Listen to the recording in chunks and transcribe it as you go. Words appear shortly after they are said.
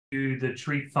the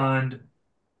Tree Fund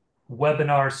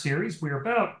webinar series. We're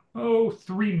about,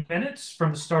 3 minutes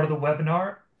from the start of the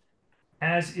webinar.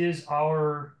 As is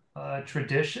our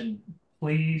tradition,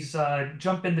 please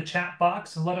jump in the chat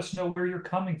box and let us know where you're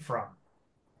coming from.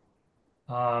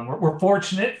 We're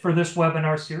fortunate for this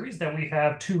webinar series that we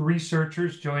have two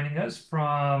researchers joining us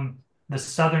from the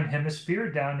Southern Hemisphere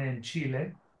down in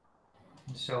Chile.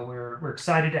 So we're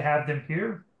excited to have them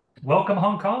here. Welcome,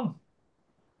 Hong Kong.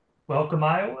 Welcome,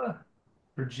 Iowa,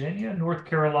 Virginia, North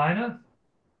Carolina,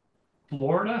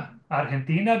 Florida,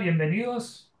 Argentina.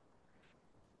 Bienvenidos.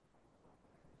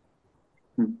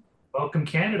 Welcome,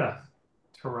 Canada,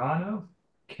 Toronto,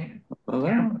 Canada.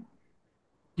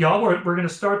 Y'all, we're going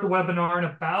to start the webinar in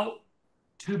about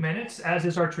 2 minutes. As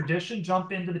is our tradition,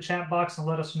 jump into the chat box and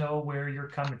let us know where you're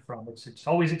coming from. It's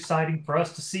always exciting for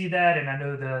us to see that, and I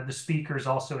know the speakers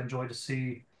also enjoy to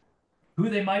see who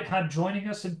they might have joining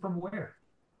us and from where.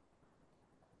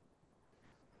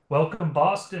 Welcome,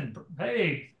 Boston.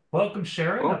 Hey, welcome,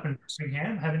 Sharon, up in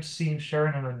Birmingham. Haven't seen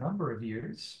Sharon in a number of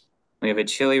years. We have a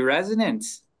Chile resident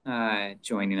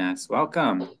joining us.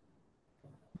 Welcome.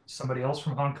 Somebody else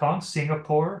from Hong Kong,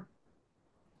 Singapore.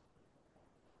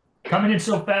 Coming in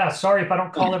so fast. Sorry if I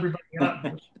don't call everybody up.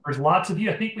 There's lots of you.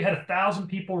 I think we had 1,000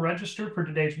 people registered for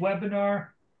today's webinar,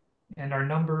 and our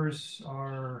numbers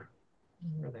are,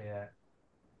 where are they at?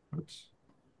 Oops.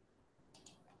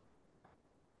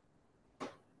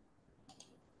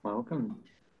 Welcome.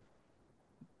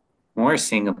 More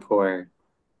Singapore.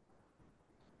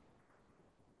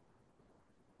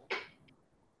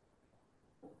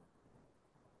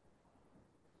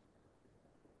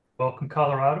 Welcome,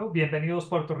 Colorado. Bienvenidos,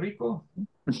 Puerto Rico.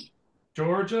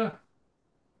 Georgia.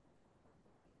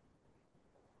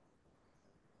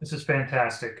 This is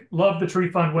fantastic. Love the Tree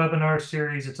Fund webinar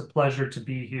series. It's a pleasure to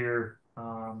be here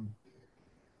and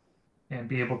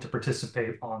be able to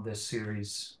participate on this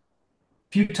series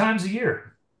a few times a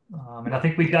year. And I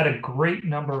think we've got a great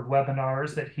number of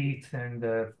webinars that Heath and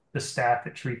the staff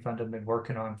at Tree Fund have been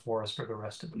working on for us for the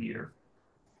rest of the year.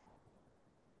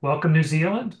 Welcome, New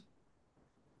Zealand.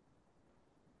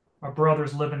 Our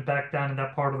brothers living back down in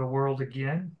that part of the world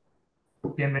again.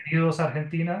 Bienvenidos,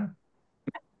 Argentina.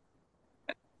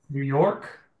 New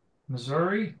York,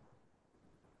 Missouri.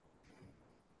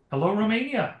 Hello,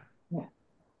 Romania. Yeah.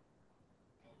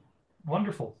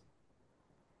 Wonderful.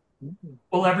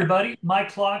 Well, everybody, my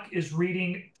clock is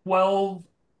reading 12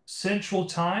 Central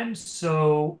Time.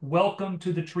 So welcome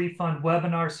to the Tree Fund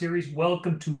webinar series.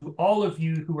 Welcome to all of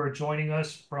you who are joining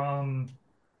us from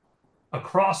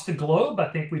across the globe. I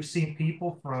think we've seen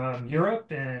people from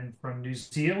Europe and from New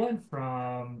Zealand,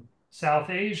 from South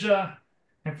Asia,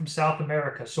 and from South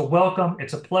America. So welcome.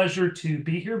 It's a pleasure to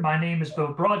be here. My name is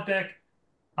Bo Broadbeck,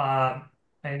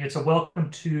 and it's a welcome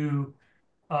to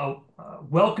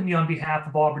welcome you on behalf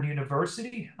of Auburn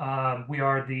University. We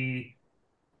are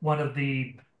one of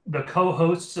the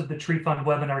co-hosts of the Tree Fund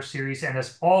webinar series, and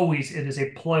as always, it is a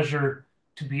pleasure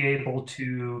to be able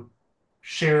to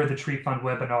share the Tree Fund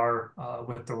webinar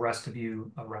with the rest of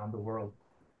you around the world.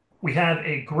 We have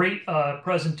a great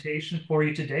presentation for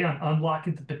you today on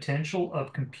unlocking the potential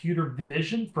of computer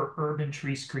vision for urban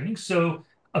tree screening. So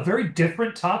a very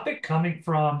different topic coming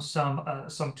from some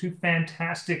two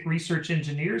fantastic research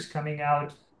engineers coming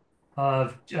out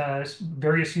of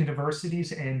various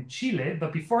universities in Chile.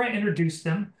 But before I introduce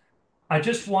them, I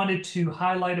just wanted to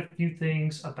highlight a few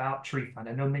things about Tree Fund.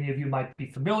 I know many of you might be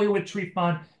familiar with Tree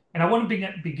Fund, and I want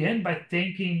to begin by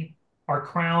thanking our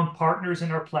Crown partners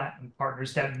and our Platinum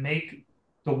partners that make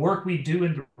the work we do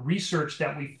and the research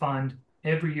that we fund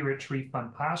every year at Tree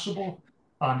Fund possible.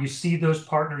 You see those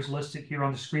partners listed here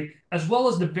on the screen, as well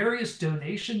as the various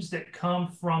donations that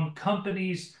come from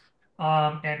companies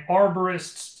and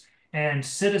arborists and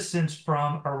citizens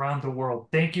from around the world.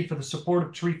 Thank you for the support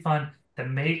of Tree Fund that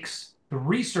makes the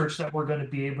research that we're going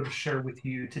to be able to share with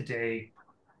you today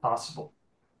possible.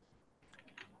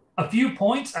 A few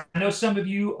points. I know some of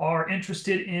you are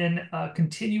interested in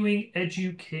continuing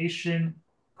education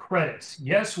credits.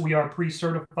 Yes, we are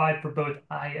pre-certified for both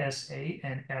ISA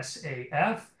and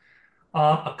SAF.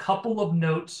 A couple of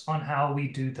notes on how we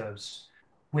do those.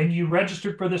 When you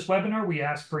registered for this webinar, we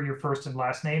asked for your first and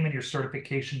last name and your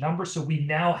certification number. So we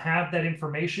now have that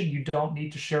information. You don't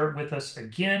need to share it with us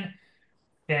again.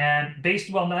 And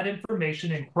based on that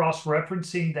information and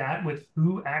cross-referencing that with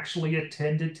who actually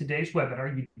attended today's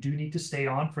webinar, you do need to stay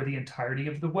on for the entirety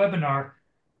of the webinar.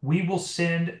 We will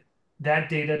send that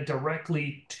data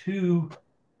directly to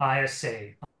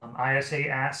ISA. ISA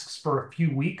asks for a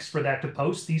few weeks for that to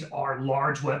post. These are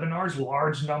large webinars,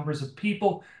 large numbers of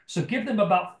people. So give them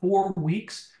about 4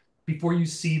 weeks before you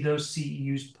see those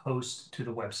CEUs post to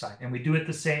the website. And we do it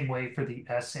the same way for the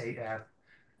SAF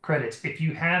credits. If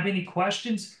you have any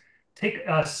questions,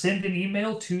 send an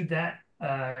email to that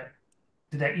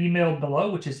email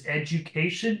below, which is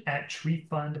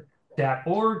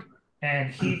education@treefund.org.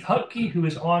 And Heath Hupke, who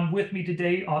is on with me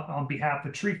today on behalf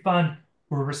of Tree Fund,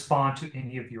 will respond to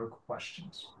any of your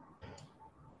questions.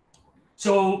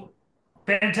 So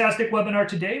fantastic webinar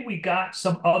today. We got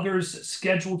some others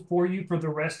scheduled for you for the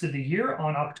rest of the year.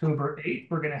 On October 8th,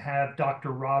 we're going to have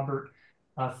Dr. Robert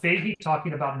Fahey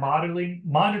talking about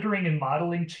monitoring and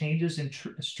modeling changes in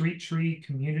street tree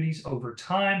communities over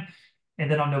time.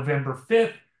 And then on November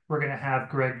 5th, we're going to have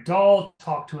Greg Dahl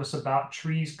talk to us about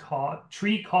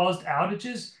tree-caused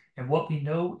outages and what we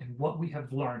know and what we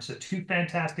have learned. So two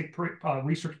fantastic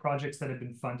research projects that have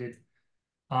been funded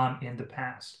in the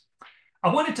past.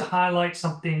 I wanted to highlight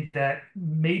something that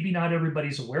maybe not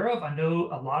everybody's aware of. I know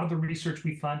a lot of the research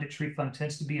we fund at Tree Fund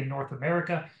tends to be in North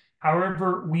America.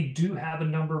 However, we do have a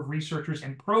number of researchers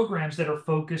and programs that are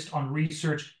focused on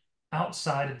research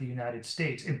outside of the United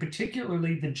States, and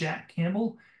particularly the Jack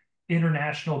Kimmel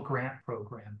International Grant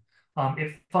Program.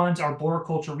 It funds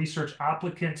arboriculture research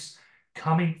applicants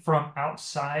coming from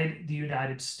outside the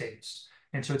United States.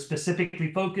 And so it's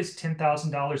specifically focused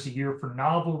 $10,000 a year for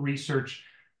novel research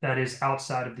that is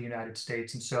outside of the United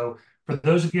States. And so for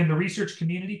those of you in the research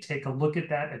community, take a look at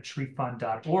that at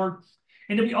treefund.org.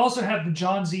 And then we also have the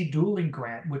John Z. Dooling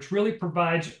Grant, which really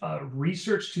provides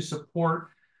research to support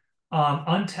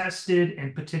untested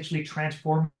and potentially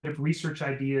transformative research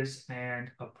ideas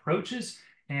and approaches.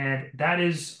 And that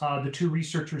is the two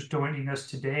researchers joining us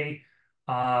today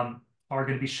are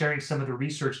going to be sharing some of the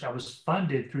research that was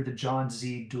funded through the John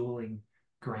Z. Dooling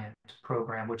Grant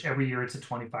program, which every year it's a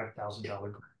 $25,000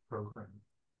 grant program.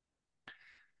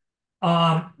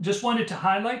 Just wanted to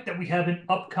highlight that we have an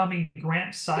upcoming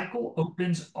grant cycle,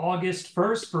 opens August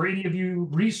 1st. For any of you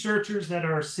researchers that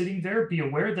are sitting there, be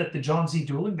aware that the John Z.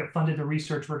 Dooling that funded the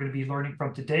research we're going to be learning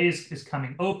from today is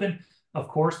coming open. Of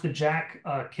course, the Jack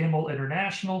Kimmel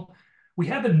International. We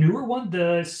have a newer one,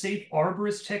 the Safe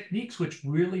Arborist Techniques, which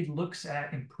really looks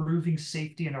at improving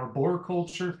safety in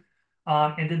arboriculture.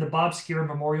 And then the Bob Skira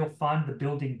Memorial Fund, the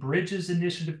Building Bridges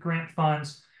Initiative grant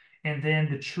funds, and then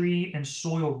the Tree and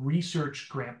Soil Research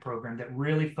Grant Program that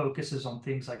really focuses on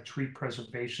things like tree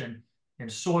preservation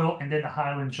and soil, and then the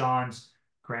Highland Johns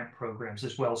grant programs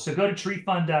as well. So go to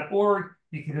treefund.org.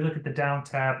 You can look at the down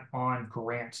tab on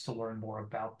grants to learn more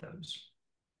about those.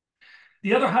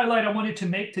 The other highlight I wanted to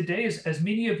make today is, as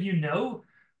many of you know,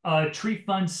 Tree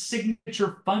Fund's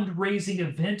signature fundraising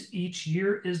event each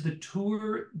year is the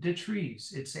Tour de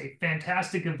Trees. It's a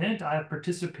fantastic event. I have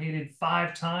participated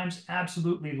 5 times,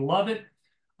 absolutely love it.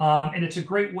 And it's a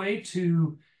great way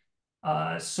to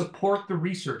support the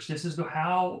research. This is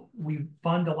how we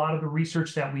fund a lot of the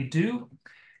research that we do.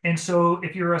 And so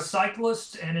if you're a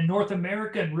cyclist and in North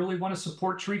America and really want to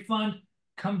support Tree Fund,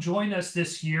 come join us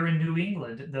this year in New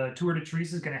England. The Tour de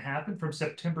Trees is going to happen from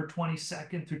September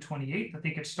 22nd through 28th. I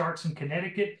think it starts in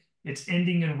Connecticut. It's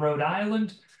ending in Rhode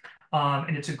Island.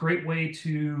 And it's a great way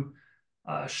to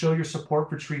show your support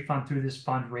for Tree Fund through this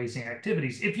fundraising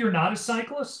activities. If you're not a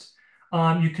cyclist,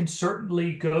 you can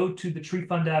certainly go to the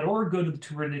treefund.org, go to the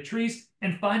Tour de Trees,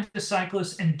 and find a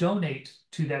cyclist and donate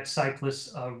to that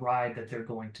cyclist ride that they're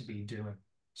going to be doing.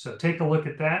 So take a look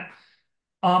at that.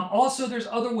 Also, there's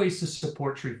other ways to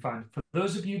support Tree Fund. For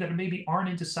those of you that maybe aren't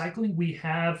into cycling, we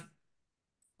have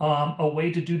a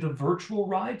way to do the virtual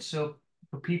ride. So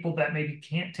for people that maybe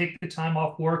can't take the time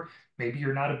off work, maybe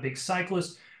you're not a big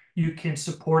cyclist, you can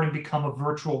support and become a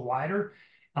virtual rider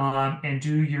and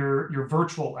do your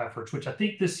virtual efforts, which I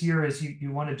think this year is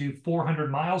you want to do 400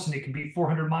 miles, and it can be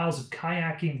 400 miles of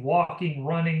kayaking, walking,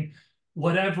 running,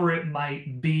 whatever it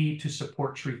might be to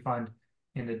support Tree Fund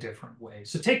in a different way.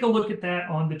 So take a look at that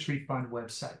on the Tree Fund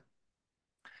website.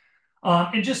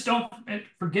 And just don't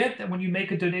forget that when you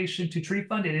make a donation to Tree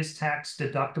Fund, it is tax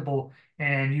deductible,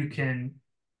 and you can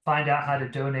find out how to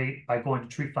donate by going to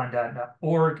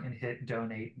treefund.org and hit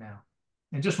donate now.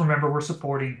 And just remember, we're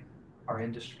supporting our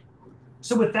industry.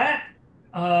 So with that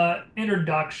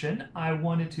introduction,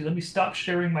 let me stop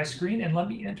sharing my screen and let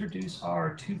me introduce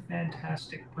our 2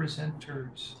 fantastic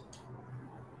presenters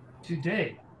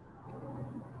today.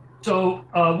 So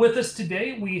with us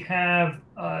today, we have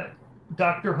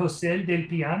Dr. Jose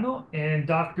Delpiano and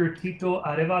Dr. Tito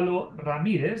Arevalo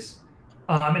Ramirez.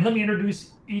 And let me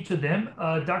introduce each of them.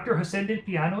 Dr. Jose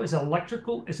Delpiano is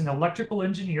an electrical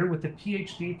engineer with a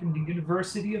PhD from the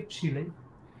University of Chile.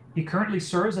 He currently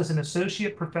serves as an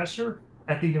associate professor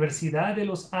at the Universidad de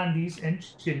los Andes in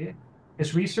Chile,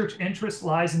 His research interest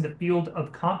lies in the field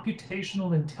of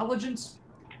computational intelligence,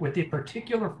 with a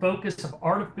particular focus of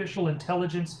artificial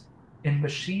intelligence and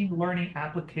machine learning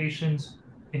applications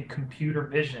in computer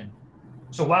vision.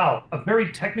 So, wow, a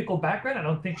very technical background. I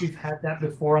don't think we've had that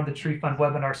before on the Tree Fund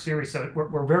webinar series. So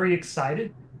we're very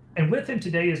excited. And with him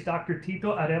today is Dr.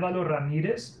 Tito Arevalo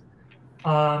Ramirez,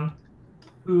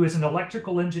 who is an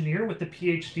electrical engineer with a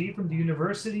PhD from the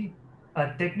University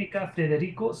Técnica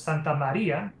Federico Santa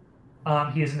Maria.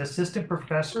 He is an assistant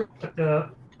professor at the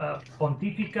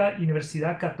Pontificia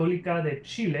Universidad Católica de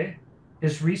Chile.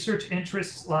 His research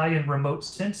interests lie in remote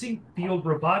sensing, field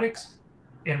robotics,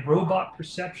 and robot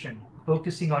perception,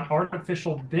 focusing on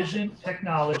artificial vision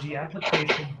technology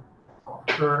application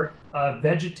for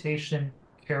vegetation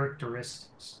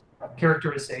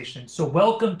characterization. So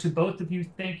welcome to both of you.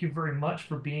 Thank you very much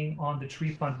for being on the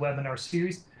Tree Fund webinar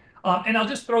series. And I'll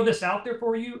just throw this out there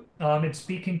for you. And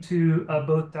speaking to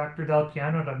both Dr.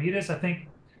 Delpiano and Ramirez, I think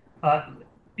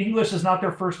English is not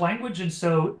their first language. And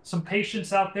so some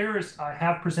patience out there, as I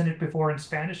have presented before in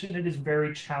Spanish, and it is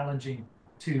very challenging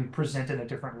to present in a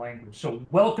different language. So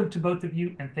welcome to both of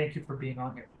you, and thank you for being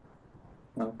on here.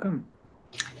 Welcome.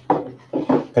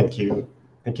 Thank you.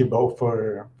 Thank you both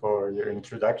for your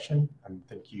introduction, and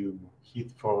thank you,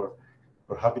 Heath, for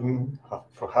having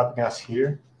us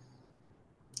here.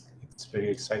 It's very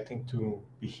exciting to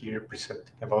be here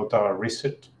presenting about our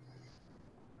research,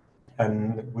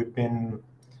 and we've been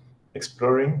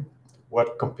exploring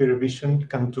what computer vision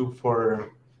can do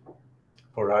for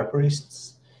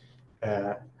arborists.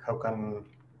 How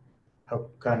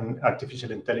can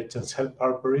artificial intelligence help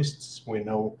arborists? We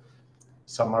know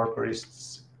some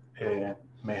arborists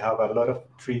may have a lot of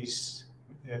trees.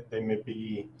 They may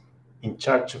be in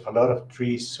charge of a lot of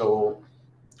trees. So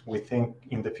we think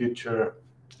in the future,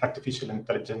 artificial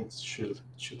intelligence should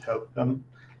help them.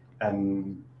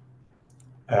 And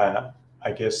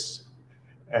I guess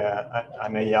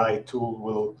an AI tool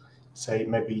will say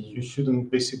maybe you shouldn't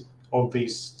visit all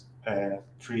these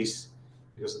trees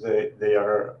because they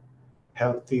are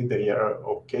healthy, they are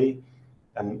okay,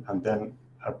 and then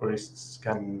arborists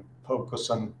can focus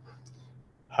on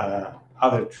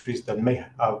other trees that may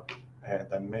have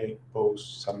that may pose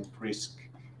some risk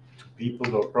to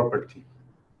people or property.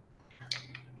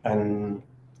 And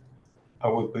I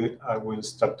will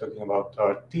start talking about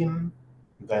our team,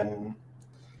 then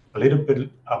a little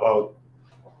bit about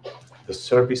the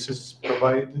services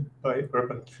provided by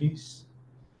urban trees,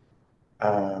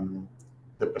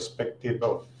 the perspective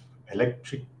of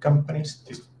electric companies,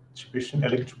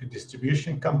 electric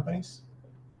distribution companies,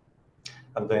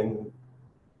 and then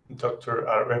Dr.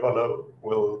 Arevalo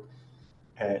will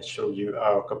show you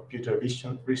our computer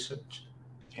vision research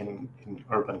in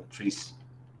urban trees.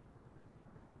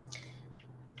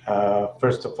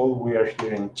 First of all, we are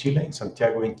here in Chile, in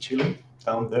Santiago in Chile,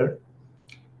 down there,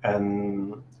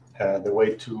 and the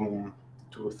way to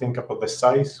think about the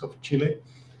size of Chile,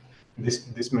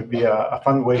 this may be a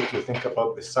fun way to think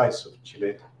about the size of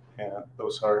Chile.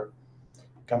 Those are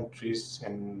countries,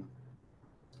 and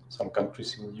some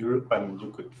countries in Europe, and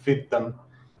you could fit them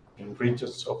in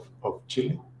regions of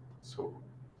Chile. So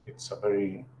it's a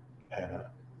very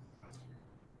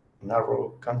narrow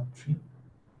country,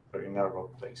 very narrow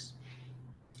place.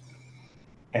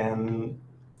 And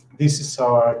this is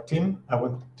our team. I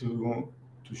want to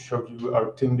show you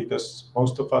our team because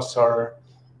most of us are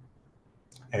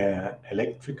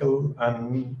electrical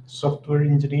and software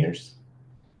engineers.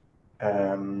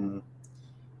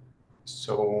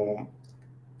 So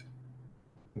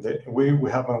we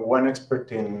have one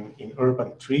expert in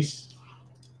urban trees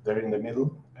there in the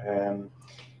middle,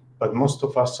 but most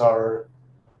of us are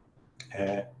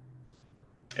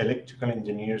electrical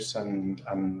engineers and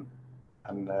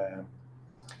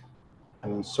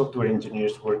software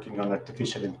engineers working on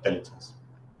artificial intelligence.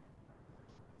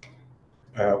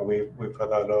 We've had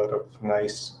a lot of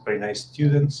very nice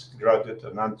students, graduate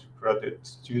and undergraduate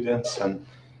students, and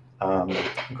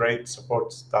great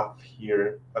support staff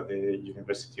here at the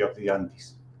University of the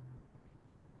Andes.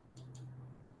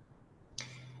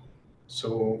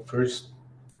 So first,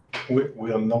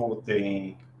 we'll know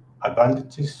the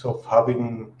advantages of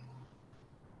having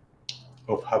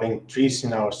trees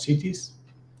in our cities.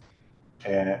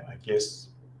 I guess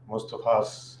most of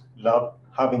us love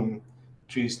having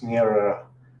trees near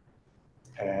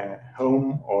a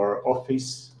home or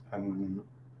office, and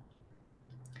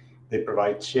they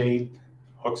provide shade,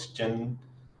 oxygen.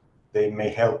 They may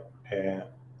help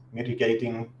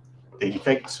mitigating the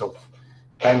effects of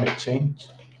climate change.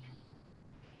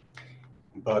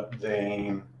 But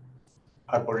the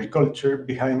arboriculture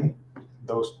behind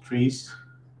those trees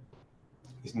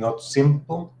is not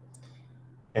simple.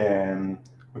 and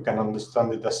we can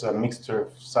understand it as a mixture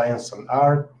of science and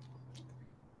art.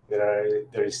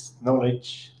 There is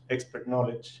knowledge, expert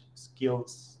knowledge,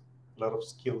 skills, a lot of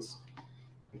skills,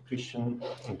 nutrition,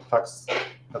 and facts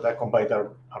that are combined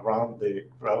around the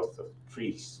growth of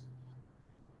trees.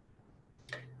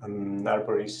 And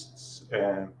arborists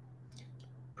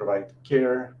provide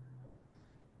care,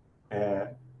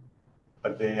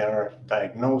 but they are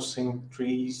diagnosing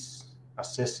trees,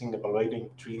 assessing, evaluating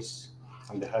trees,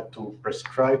 and they have to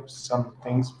prescribe some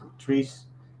things for trees,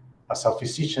 as a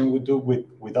physician would do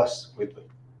with us,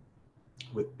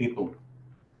 with people.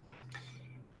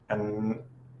 And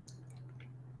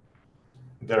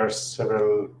there are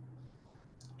several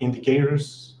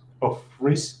indicators of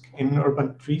risk in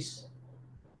urban trees.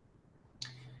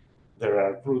 There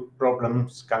are root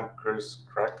problems, cankers,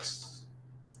 cracks.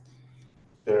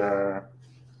 There are,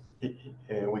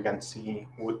 we can see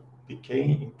wood decay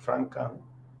in trunk and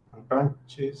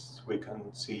branches. We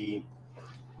can see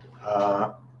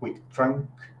weak trunk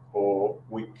or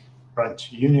weak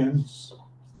branch unions,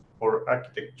 or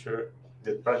architecture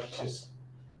that branches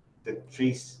the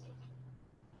trees.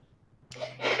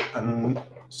 And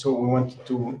so we wanted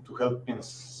to help in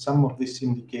some of these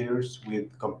indicators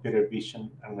with computer vision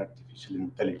and artificial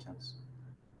intelligence.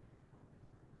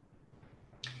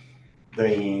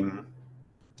 The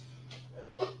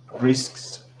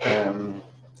risks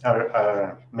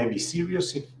are maybe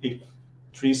serious if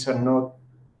trees are not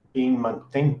being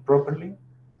maintained properly.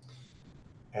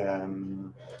 A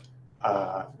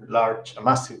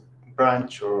massive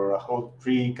branch or a whole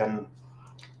tree can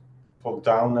fall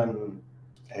down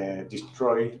and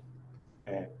destroy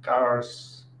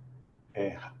cars,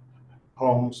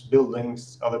 homes,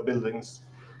 buildings, other buildings,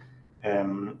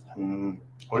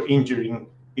 or injuring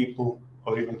people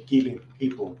or even killing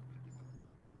people.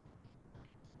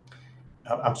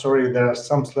 I'm sorry, there are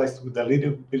some slides with a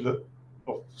little bit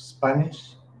of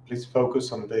Spanish. Please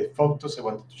focus on the photos. I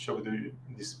wanted to show you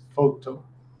this photo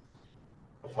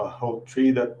of a whole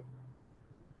tree that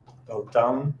fell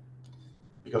down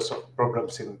because of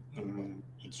problems in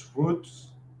its roots.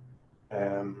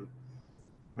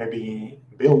 Maybe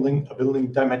a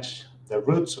building damaged the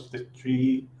roots of the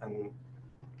tree and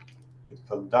it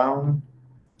fell down.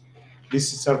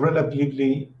 This is a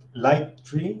relatively light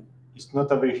tree. It's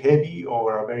not a very heavy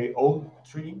or a very old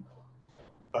tree,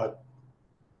 but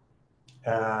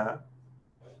there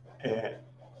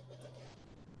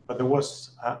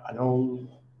was an old,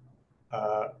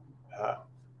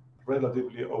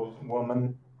 relatively old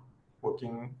woman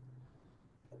working,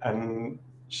 and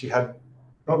she had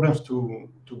problems to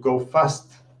go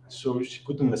fast, so she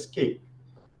couldn't escape,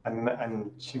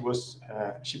 and she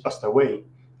passed away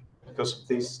because of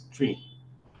this tree.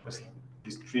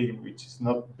 This tree, which is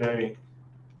not very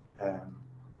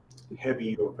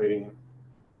heavy or very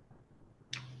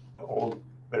old,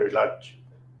 very large.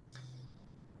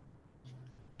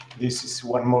 This is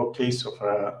one more case of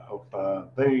a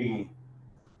very.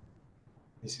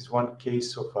 This is one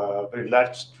case of a very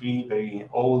large tree, very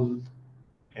old,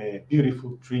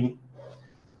 beautiful tree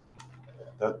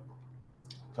that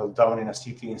fell down in a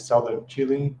city in southern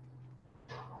Chile.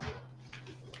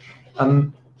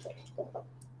 And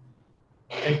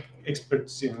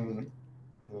experts in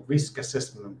risk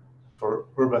assessment for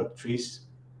urban trees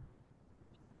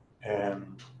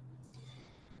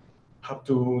have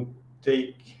to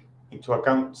take into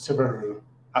account several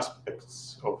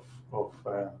aspects of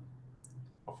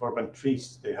urban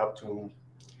trees. They have to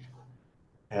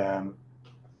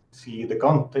see the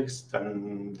context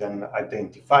and then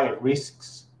identify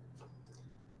risks.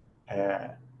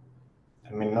 I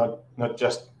mean, not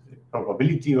just the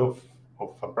probability of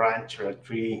a branch or a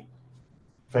tree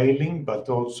failing, but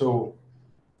also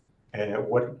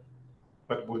what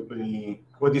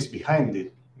is behind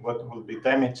it, what will be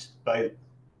damaged by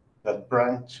that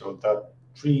branch or that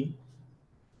tree.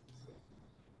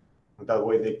 That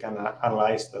way they can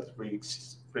analyze that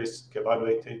risk,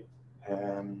 evaluate it,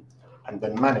 and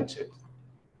then manage it.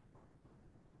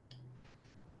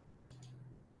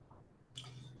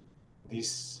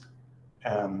 This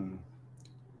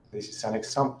is an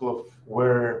example of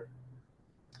where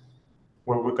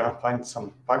we can find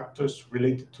some factors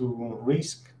related to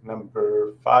risk.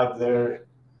 Number 5 there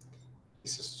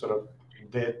is a sort of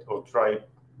dead or dry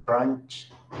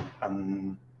branch,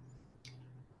 and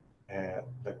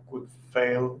that could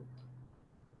fail.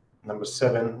 Number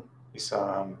 7 is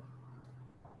there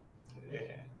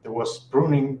was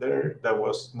pruning there that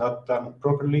was not done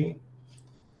properly.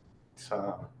 It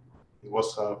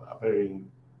was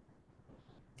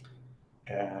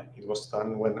it was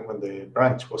done when the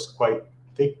branch was quite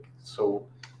thick, so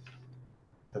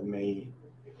that may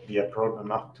be a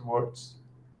problem afterwards,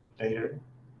 later.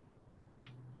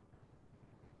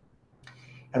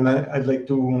 And I'd like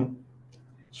to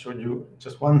show you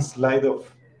just one slide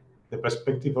of the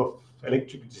perspective of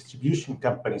electric distribution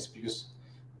companies, because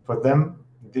for them,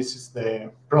 this is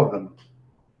the problem.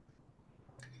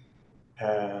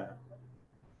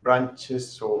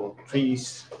 Branches or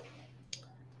trees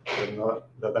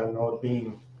that are not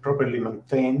being properly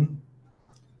maintained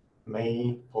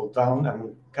may fall down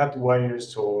and cut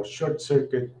wires or short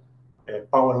circuit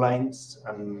power lines,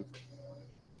 and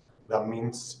that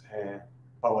means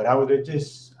power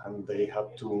outages, and they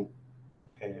have to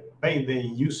pay the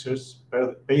users,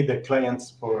 pay their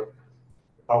clients for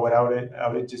power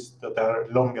outages that are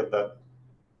longer than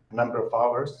number of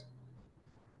hours.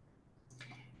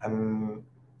 And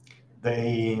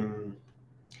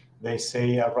they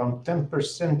say around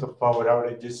 10% of power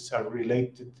outages are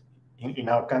related in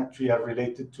our country are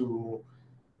related to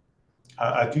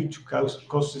due to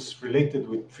causes related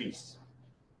with trees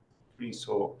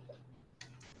or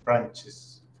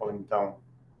branches falling down.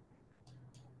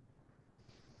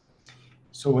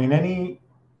 So in any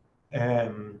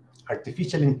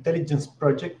artificial intelligence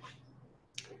project,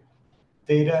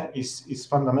 data is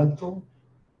fundamental.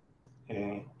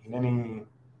 In any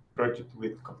project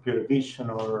with computer vision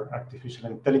or artificial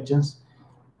intelligence,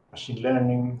 machine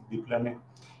learning, deep learning,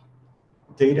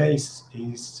 data is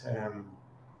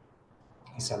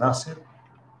an asset.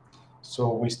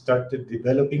 So we started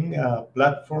developing a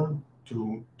platform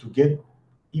to get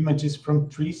images from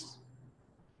trees.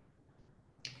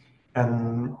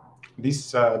 And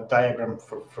this diagram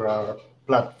for our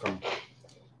platform.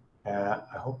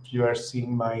 I hope you are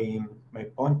seeing my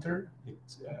pointer.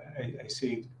 I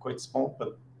see it quite small,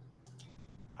 but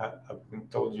I've been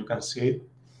told you can see it.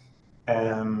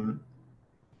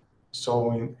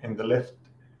 So in the left,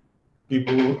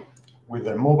 people with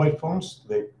their mobile phones,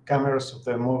 the cameras of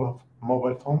their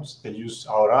mobile phones, they use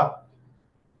our app.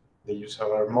 They use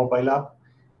our mobile app,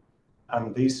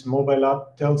 and this mobile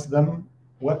app tells them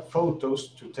what photos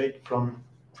to take from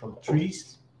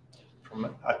trees, from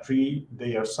a tree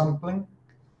they are sampling,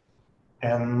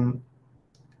 and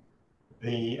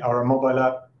our mobile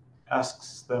app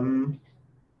asks them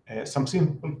some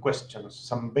simple questions,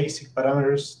 some basic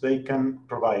parameters they can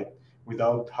provide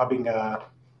without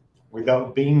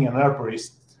being an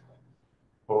arborist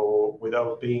or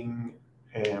without being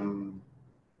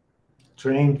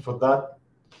trained for that.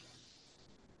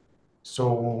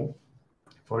 So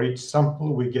for each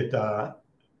sample, we get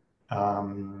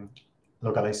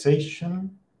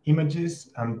localization,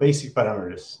 images, and basic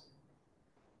parameters.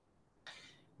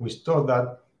 We store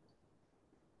that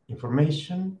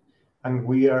information, and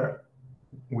we are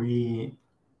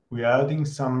adding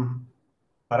some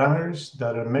parameters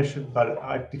that are measured by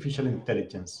artificial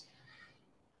intelligence.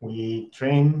 We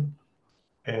train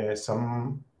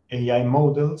some AI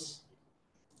models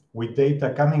with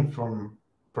data coming from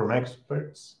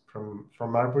experts, from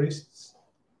arborists.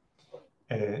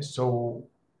 So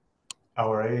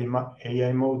our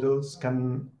AI models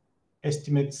can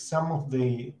estimate some of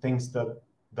the things that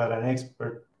an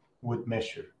expert would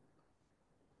measure.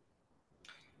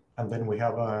 And then we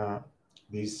have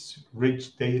this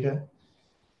rich data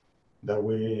that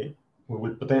we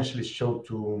will potentially show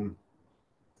to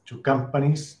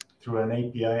companies through an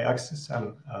API access,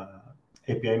 and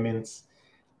API means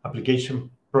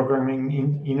application programming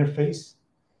interface,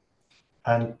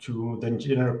 and to the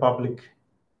general public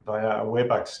via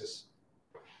web access.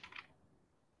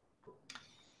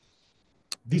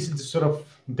 This is the sort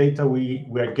of data we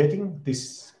are getting.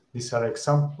 These are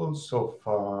examples of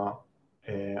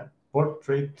a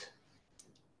portrait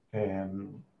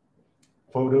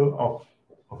photo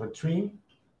of a tree,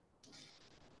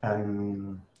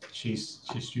 and she's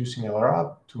using our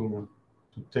app to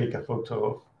take a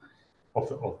photo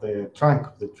of the trunk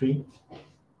of the tree.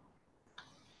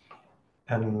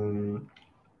 And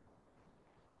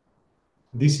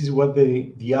this is what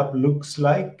the app looks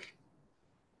like.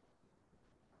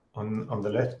 On the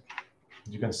left,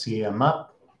 you can see a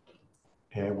map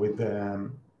with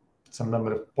some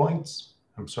number of points.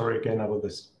 I'm sorry again about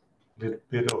this little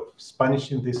bit of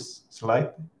Spanish in this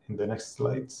slide, in the next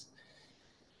slides.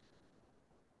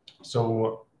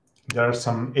 So there are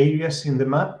some areas in the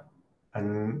map,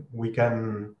 and we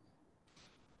can,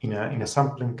 in a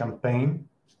sampling campaign,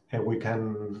 we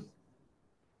can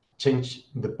change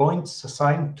the points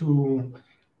assigned to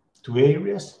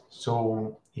areas.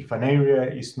 So if an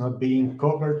area is not being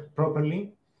covered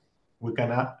properly, we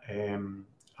can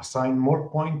assign more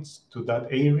points to that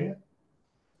area,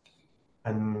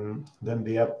 and then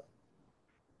the app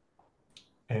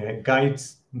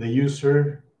guides the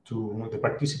user, to the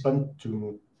participant,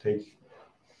 to take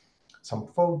some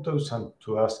photos and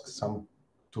to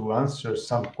answer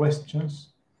some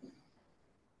questions.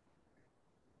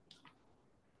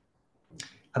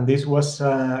 And this was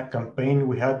a campaign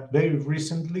we had very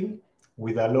recently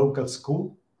with a local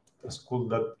school, a school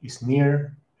that is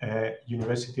near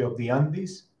University of the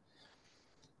Andes.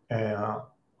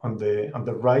 On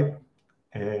the right,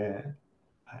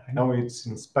 I know it's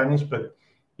in Spanish, but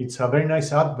it's a very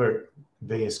nice advert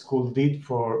the school did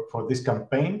for this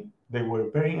campaign. They were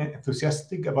very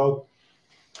enthusiastic about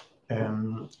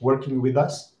working with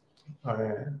us,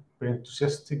 very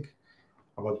enthusiastic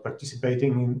about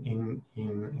participating in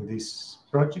this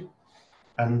project.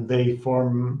 And they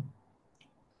formed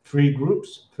 3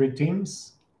 groups, 3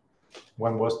 teams.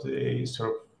 One was the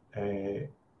sort of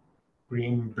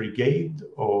Green Brigade,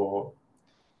 or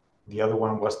the other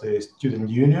one was the student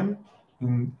union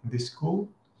in this school.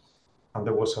 And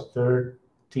there was a third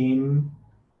team,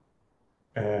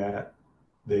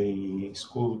 the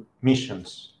school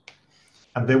missions.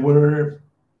 And they were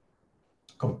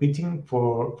competing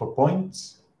for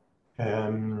points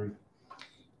and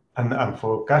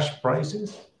for cash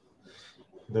prizes.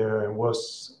 There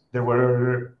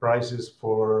were prizes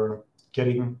for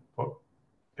getting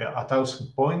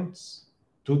 1,000 points,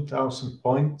 2,000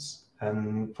 points,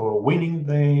 and for being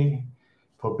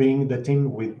the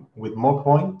team with more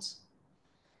points.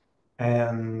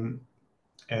 And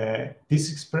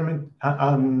this experiment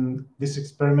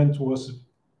was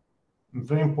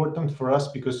very important for us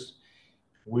because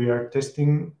we are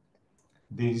testing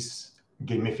this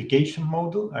gamification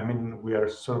model. I mean, we are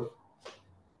sort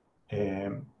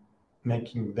of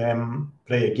making them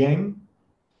play a game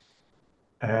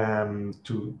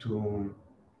to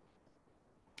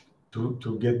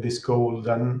get this goal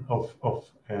done of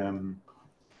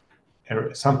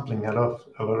sampling a lot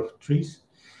of trees,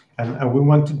 and we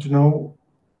wanted to know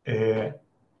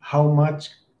how much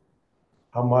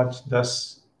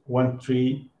does one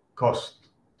tree cost.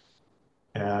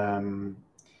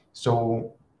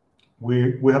 So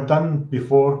we have done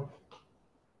before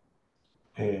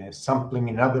sampling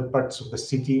in other parts of the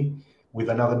city with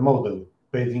another model,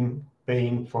 paying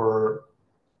for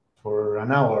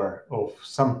an hour of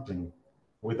sampling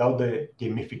without the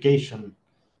gamification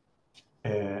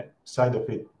side of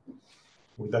it,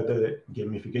 without the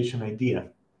gamification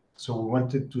idea. So we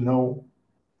wanted to know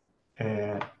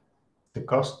the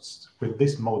costs with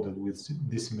this model, with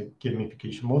this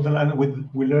gamification model, and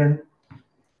we learned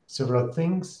several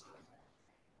things.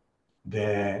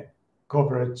 The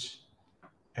coverage,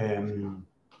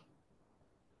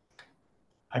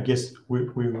 I guess we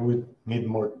would need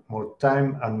more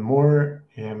time and more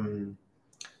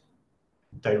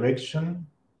direction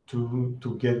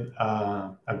to get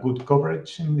a good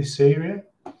coverage in this area.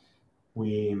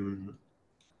 We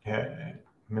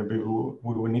maybe we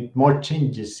will need more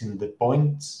changes in the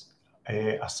points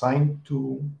assigned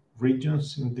to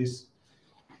regions in this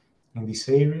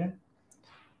area.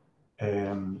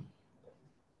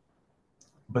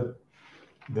 But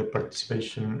the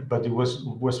participation, but it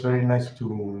was very nice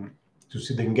to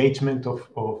see the engagement of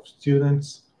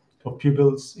students, of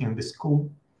pupils in the school.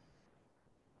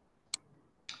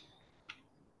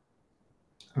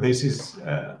 This is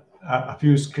a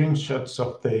few screenshots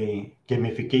of the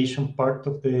gamification part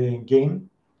of the game.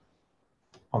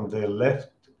 On the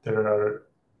left, there are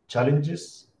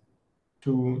challenges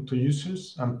to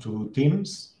users and to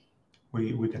teams.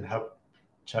 We can have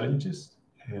challenges.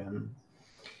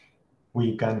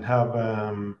 We can have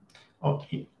on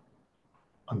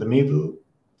the middle,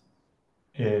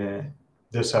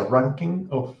 there's a ranking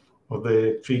of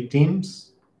the 3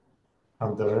 teams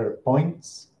and their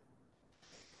points.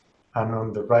 And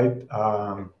on the right,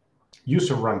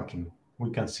 user ranking. We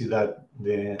can see that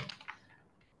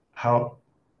how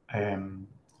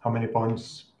many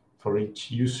points for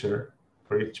each user,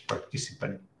 for each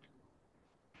participant.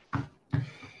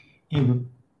 In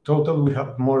total, we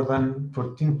have more than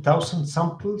 14,000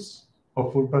 samples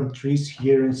of urban trees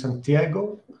here in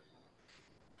Santiago,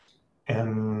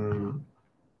 and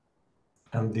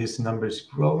this number is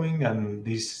growing, and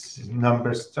this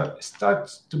number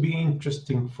starts to be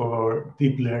interesting for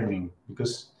deep learning,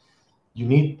 because you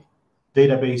need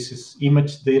databases,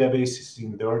 image databases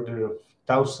in the order of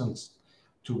thousands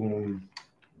to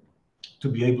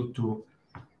be able to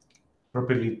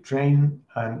properly train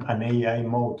an AI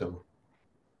model.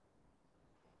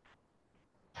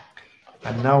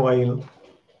 And now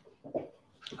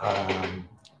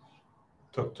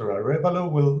Dr.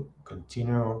 Arevalo will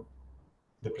continue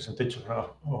the presentation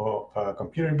of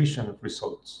computer vision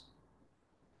results.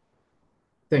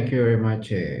 Thank you very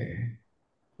much,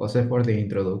 Jose, for the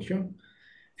introduction.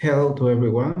 Hello to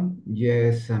everyone.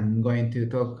 Yes, I'm going to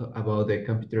talk about the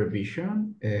computer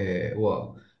vision.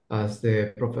 As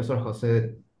the professor Jose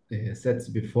said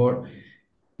before,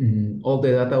 all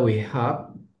the data we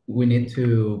have, we need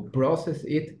to process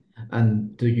it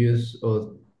and to use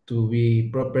or to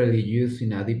be properly used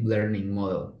in a deep learning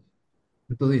model.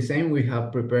 To the same, we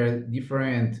have prepared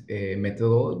different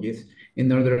methodologies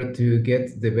in order to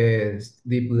get the best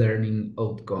deep learning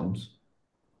outcomes.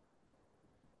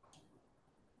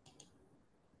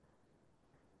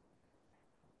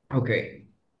 Okay,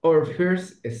 our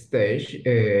first stage,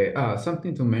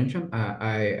 something to mention,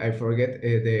 I forget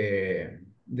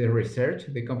the research,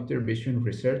 the computer vision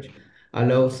research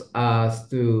allows us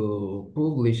to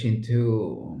publish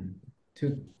into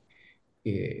two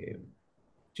uh,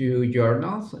 two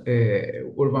journals,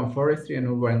 Urban Forestry and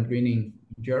Urban Greening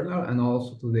Journal, and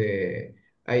also to the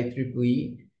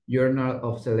IEEE Journal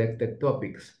of Selected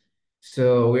Topics.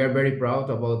 So we are very proud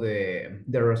about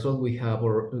the result we have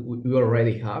or we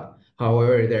already have.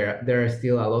 However, there are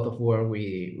still a lot of work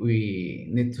we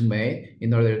need to make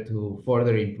in order to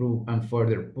further improve and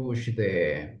further push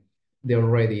the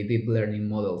already deep learning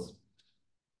models.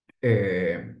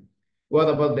 Uh, what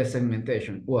about the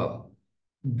segmentation? Well,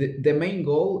 the main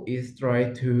goal is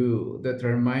try to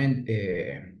determine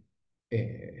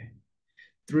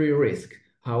tree risk.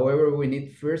 However, we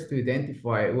need first to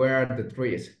identify where are the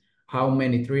trees, how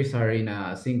many trees are in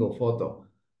a single photo,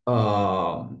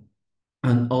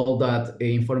 and all that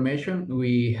information.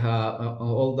 We have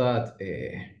all that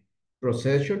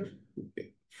procedure.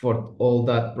 For all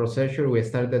that procedure, we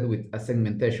started with a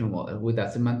segmentation model, with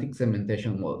a semantic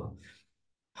segmentation model.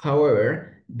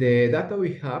 However, the data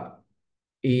we have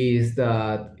is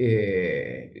that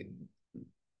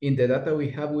in the data we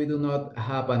have, we do not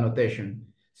have annotation.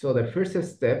 So the first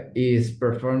step is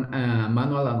perform a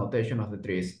manual annotation of the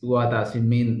trees. What does it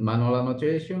mean, manual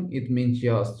annotation? It means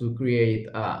just to create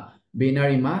a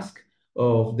binary mask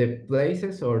of the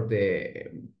places or the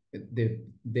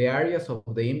areas of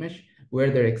the image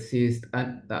where there exists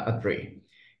a tree.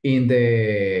 In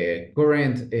the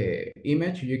current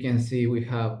image, you can see we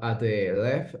have at the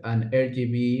left an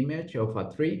RGB image of a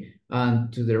tree,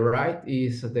 and to the right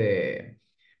is the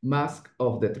mask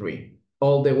of the tree.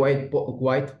 All the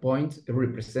white points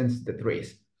represents the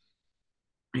trees.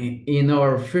 In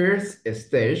our first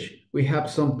stage, we have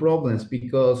some problems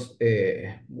because,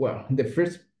 the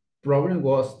first problem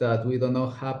was that we do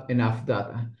not have enough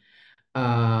data.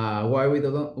 Why we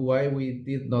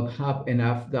did not have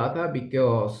enough data?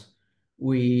 Because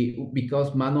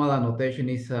manual annotation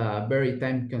is a very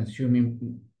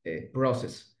time-consuming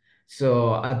process.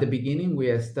 So at the beginning,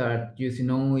 we start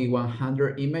using only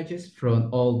 100 images from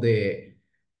all the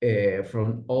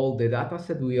data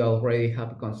set we already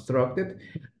have constructed,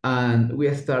 and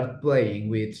we start playing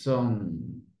with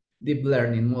some deep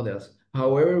learning models.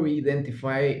 However, we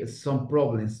identify some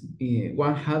problems.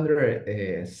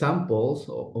 100 samples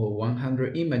or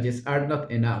 100 images are not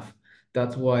enough.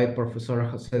 That's why Professor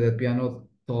Jose Delpiano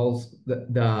told us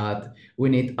that we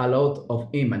need a lot of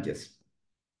images.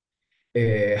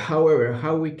 However,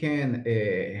 how we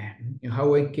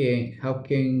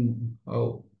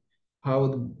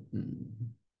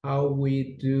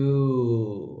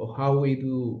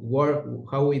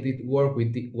did work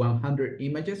with the 100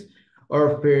 images.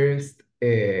 Our first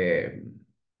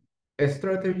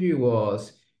strategy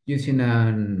was using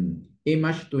an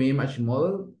image-to-image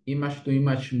model.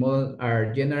 Image-to-image models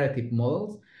are generative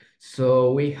models.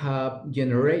 So we have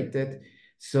generated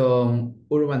some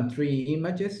urban tree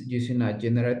images using a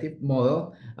generative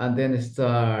model and then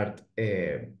start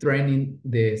training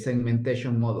the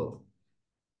segmentation model.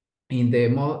 In the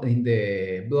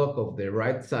block of the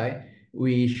right side,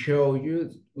 we show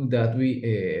you that we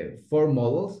four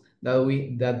models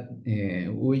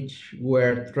which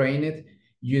were trained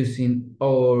using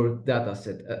our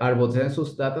dataset,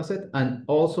 Arbocensus dataset, and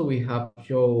also we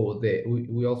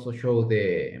also show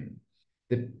the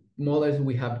models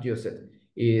we have used.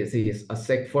 Is a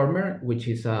segformer, which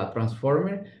is a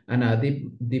transformer, and a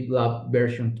deep lab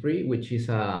version 3, which is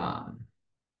a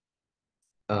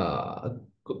uh,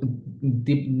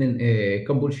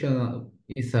 convolutional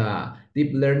is a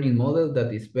deep learning model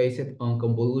that is based on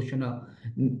convolutional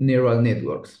neural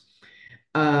networks.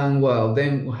 And well,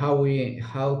 then what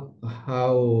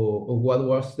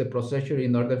was the procedure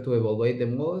in order to evaluate the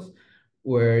models?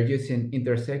 We're using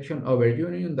intersection over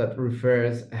union that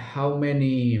refers how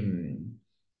many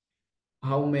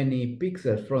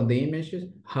pixels from the images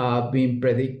have been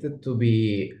predicted to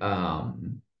be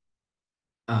 3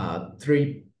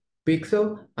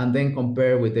 pixel, and then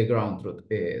compare with the ground truth.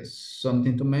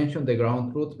 Something to mention, the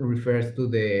ground truth refers to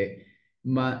the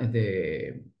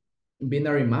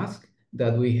binary mask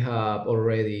that we have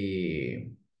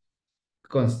already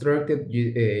constructed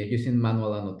using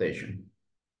manual annotation.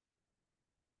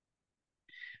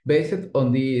 Based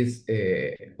on this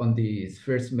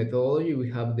first methodology, we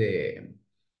have the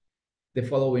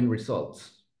following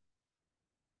results.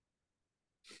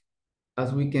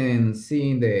 As we can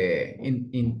see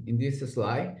in this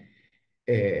slide,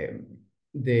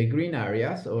 the green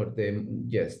areas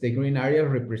the green area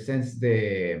represents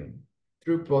the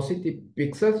true positive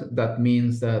pixels. That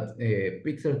means that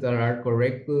pixels that are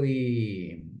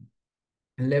correctly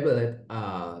labeled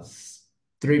as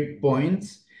 3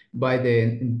 points by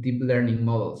the deep learning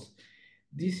models.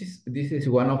 This is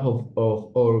one of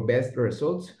our best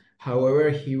results. However,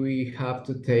 here we have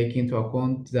to take into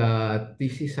account that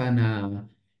this is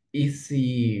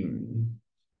easy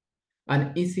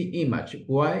an easy image.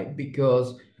 Why?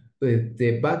 Because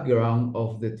the background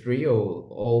of the tree, or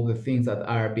all the things that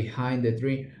are behind the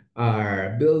tree,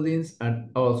 are buildings and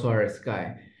also our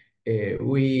sky.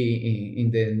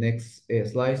 In the next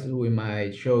slides, we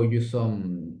might show you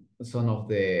some of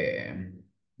the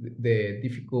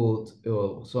difficult,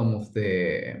 some of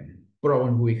the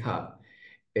problems we have.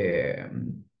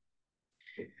 Um,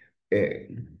 uh,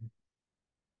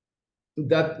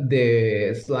 that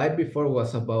the slide before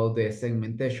was about the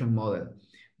segmentation model,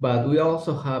 but we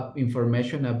also have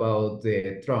information about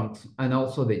the trunks and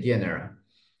also the genera.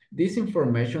 This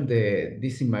information,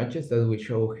 these images that we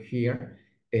show here,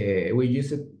 we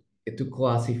use it to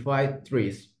classify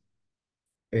trees.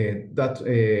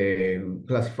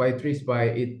 Classify trees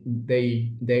by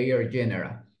their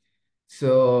genera.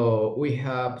 So we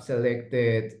have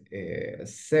selected the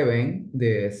seven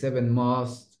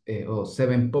most or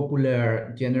seven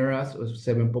popular genera or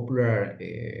seven popular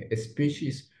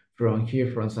species from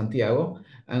Santiago,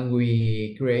 and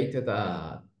we created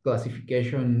a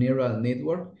classification neural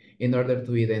network in order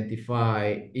to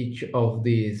identify each of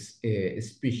these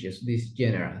species, these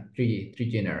genera, three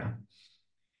genera.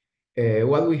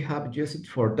 What we have used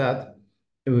for that,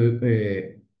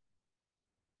 we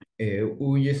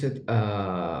used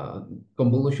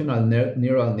convolutional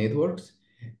neural networks,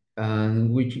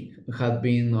 and which had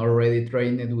been already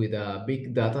trained with a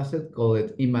big data set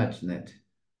called ImageNet.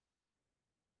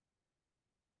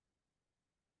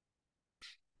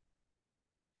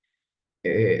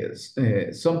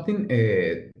 Something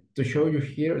to show you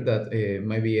here that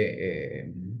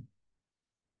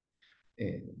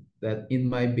that it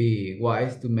might be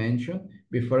wise to mention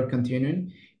before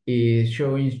continuing is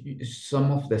showing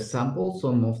some of the samples,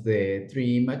 some of the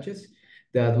three images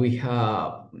that we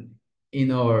have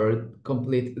in our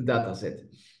complete dataset.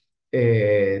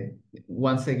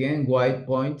 Once again, white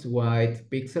points, white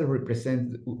pixel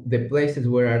represent the places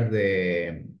where are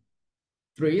the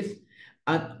trees.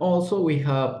 And also we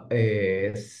have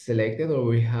selected, or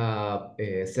we have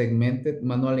segmented,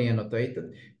 manually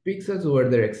annotated pixels where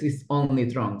there exist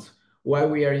only trunks. Why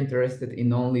we are interested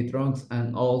in only trunks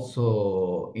and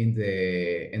also in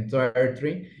the entire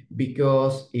tree?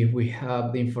 Because if we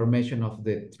have the information of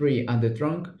the tree and the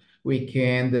trunk, we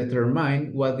can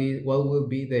determine what will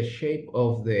be the shape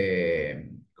of the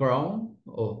crown,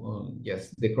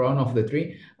 yes, the crown of the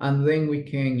tree, and then we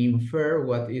can infer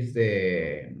what is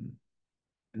the,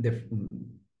 the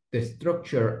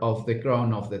structure of the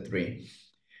crown of the tree.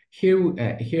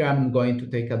 Here I'm going to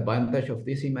take advantage of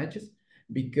these images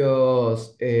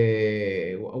because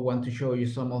I want to show you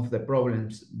some of the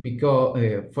problems.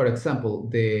 Because, for example,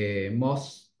 the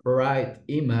most right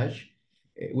image,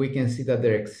 we can see that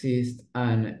there exists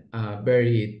a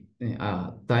very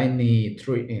tiny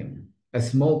tree, a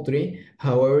small tree.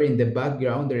 However, in the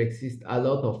background, there exists a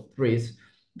lot of trees.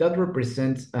 That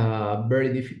represents a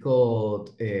very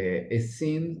difficult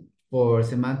scene for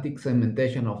semantic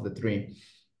segmentation of the tree.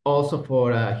 Also,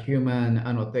 for a human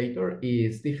annotator,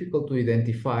 it's difficult to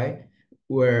identify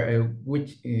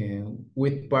which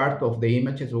part of the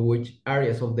images or which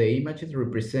areas of the images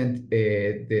represent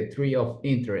the tree of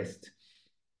interest.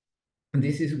 And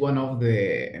this is one of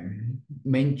the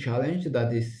main challenge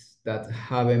that is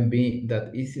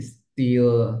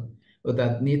still, or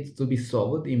that needs to be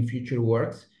solved in future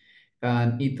works.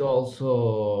 And it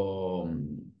also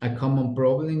a common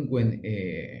problem when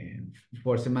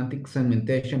for semantic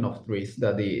segmentation of trees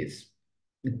that is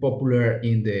popular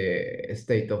in the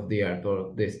state of the art,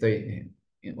 or the state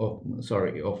of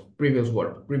previous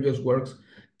work. Previous works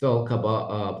talk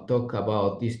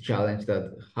about this challenge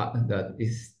that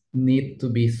is need to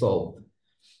be solved.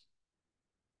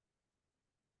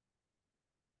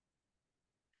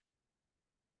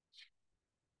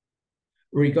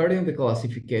 Regarding the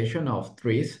classification of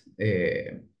trees,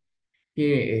 here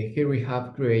here we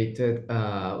have created,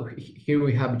 here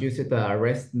we have used a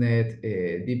ResNet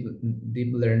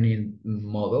deep learning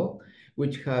model,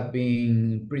 which have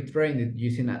been pre-trained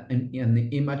using an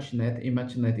ImageNet.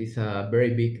 ImageNet is a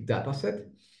very big data set,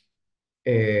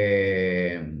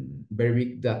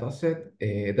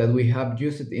 that we have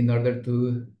used in order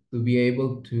to be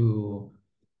able to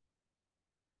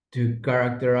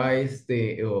characterize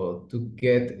or to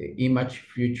get image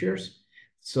features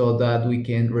so that we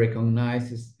can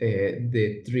recognize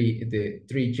the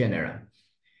three genera.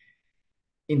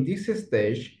 In this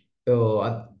stage,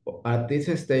 at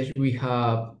this stage, we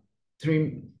have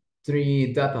three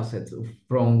data sets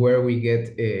from where we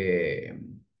get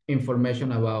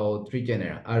information about three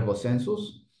genera: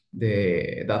 Arbocensus,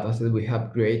 the dataset we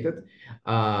have created,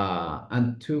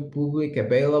 and two public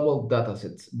available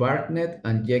datasets, BARCnet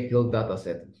and Jekyll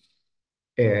dataset.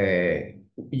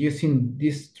 Using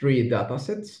these three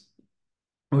datasets,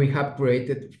 we have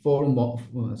created five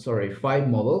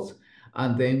models,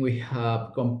 and then we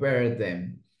have compared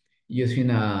them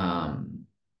using a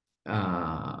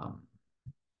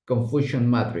confusion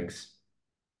matrix.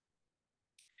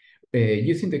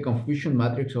 Using the confusion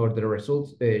matrix, or the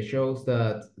results shows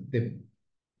that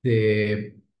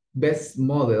the best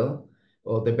model,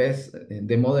 or the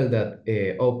model that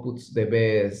outputs the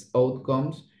best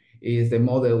outcomes, is the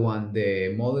model one,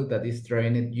 the model that is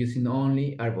trained using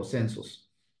only Arbocensus.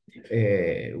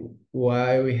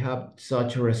 Why we have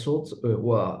such results?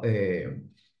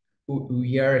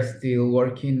 We are still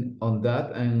working on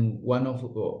that, and one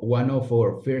of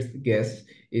our first guesses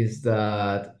is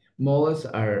that models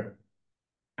are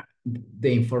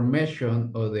the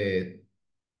information, or the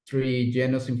three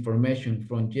genus information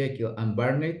from Jekyll and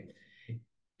Barnett,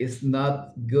 is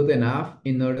not good enough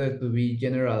in order to be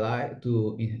generalized.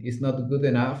 It's not good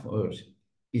enough, or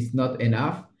it's not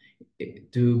enough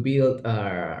to build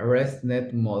a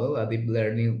ResNet model, a deep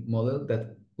learning model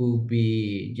that could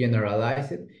be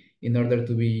generalized in order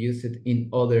to be used in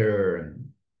other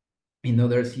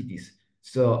cities.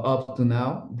 So up to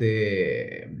now,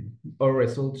 our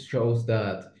results shows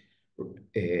that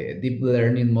deep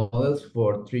learning models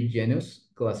for three genus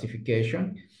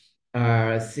classification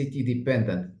are city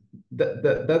dependent.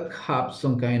 That have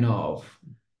some kind of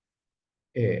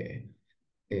uh,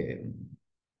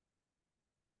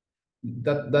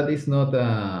 that is not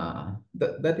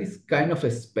that is kind of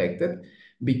expected,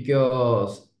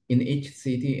 because in each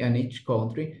city and each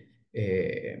country,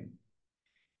 the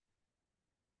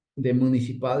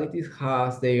municipalities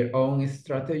has their own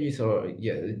strategies, or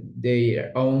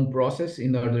their own process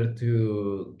in order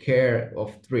to care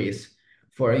of trees.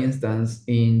 For instance,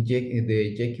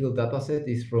 the Jekyll dataset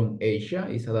is from Asia,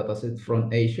 is a dataset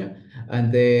from Asia,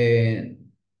 and then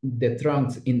the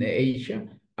trunks in Asia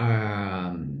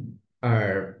are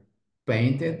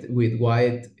painted with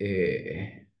white,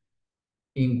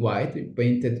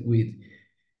 painted with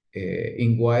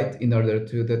in white, in order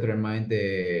to determine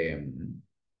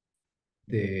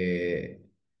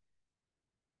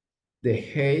the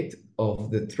height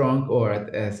of the trunk, or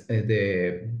as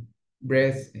the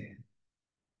breast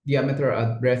diameter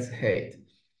at breast height.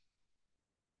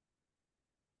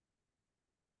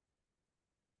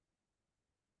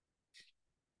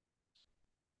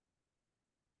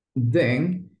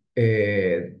 Then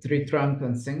tree trunk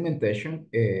and segmentation.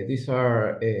 These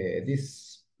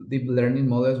deep learning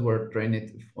models were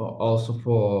trained also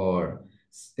for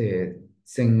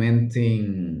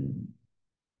segmenting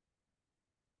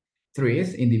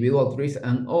trees, individual trees,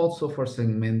 and also for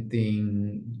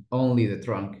segmenting only the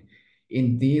trunk.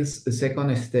 In this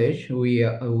second stage, we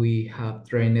have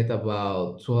trained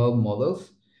about 12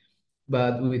 models,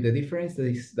 but with the difference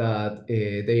is that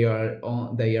they are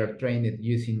trained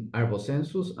using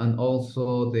Arbocensus and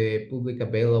also the public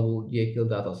available Jekyll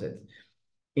dataset.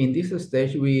 In this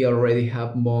stage, we already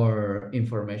have more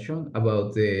information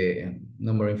about the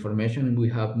number of information. We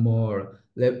have more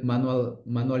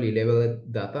manually labeled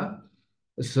data.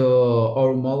 So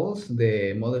our models,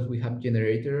 the models we have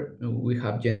generated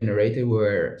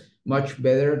were much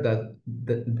better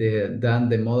than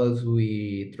the models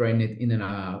we trained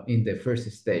in the first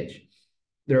stage.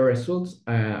 The results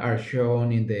are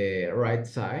shown in the right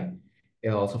side,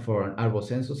 also for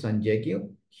Arbocensus and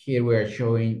Jekyll. Here we are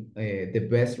showing the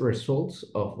best results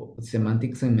of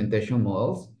semantic segmentation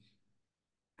models.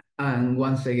 And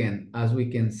once again, as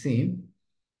we can see,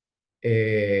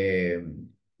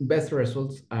 best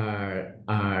results are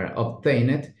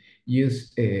obtained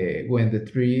when the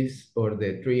trees, or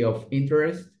the tree of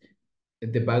interest,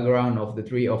 the background of the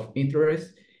tree of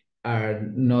interest, are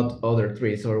not other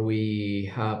trees, or we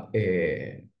have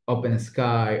open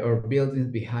sky or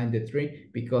buildings behind the tree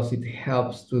because it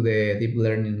helps to the deep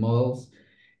learning models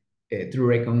to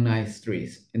recognize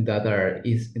trees, and that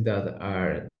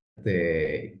are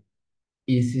the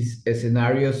easiest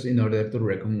scenarios in order to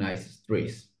recognize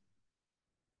trees.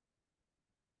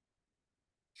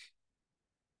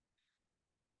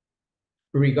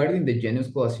 Regarding the genus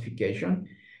classification,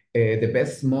 the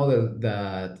best model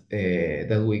that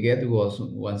we get was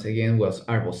once again was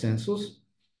Arbocensus.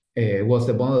 Was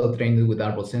the model trained with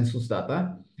Arbocensus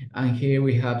data, and here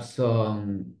we have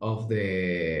some of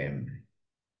the.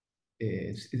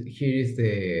 Here is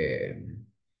the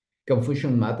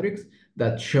confusion matrix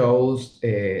that shows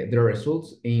the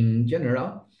results in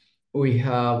general. We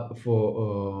have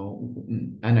for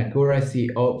an accuracy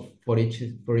of for each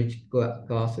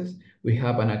classes. We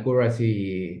have an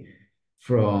accuracy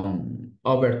from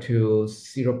over to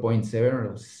 0.7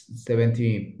 or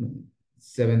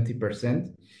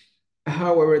 70%.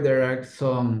 However, there are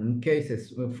some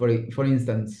cases, for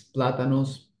instance,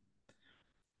 Platanus,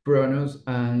 Pronus,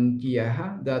 and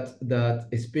Quiaja, that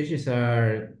species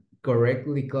are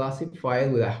correctly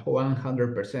classified with a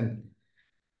 100%.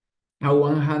 A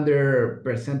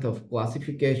 100% of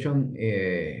classification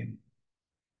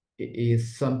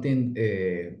is something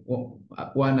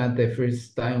one at the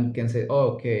first time can say,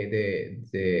 oh, okay,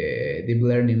 the deep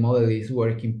learning model is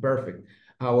working perfect.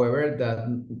 However,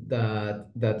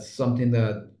 that's something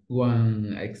that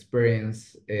one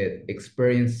experienced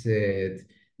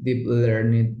deep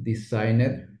learning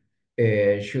designer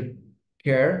should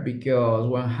care, because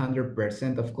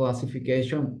 100% of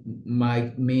classification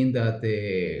might mean that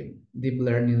the deep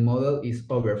learning model is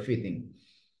overfitting.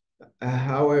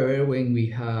 However, when we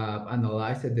have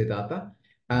analyzed the data,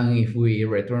 and if we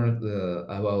return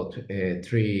about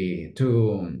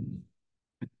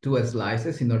two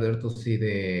slices in order to see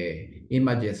the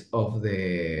images of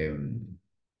the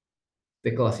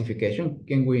classification,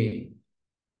 can we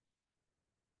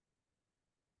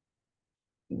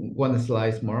one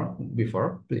slide more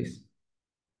before, please?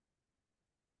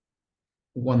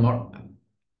 One more.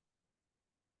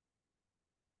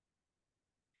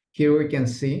 Here we can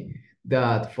see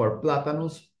that for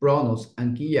Platanus, Pronus,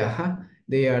 and Quillaja,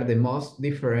 they are the most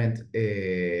different,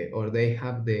 or they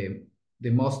have the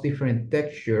most different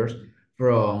textures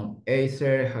from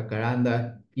Acer,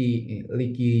 Jacaranda,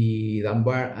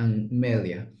 Liquidambar, and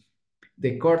Melia.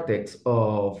 The cortex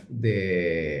of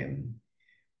the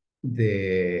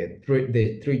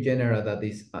three genera that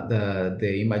is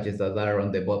the images that are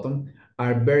on the bottom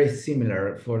are very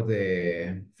similar for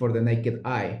the naked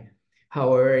eye.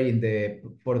 However,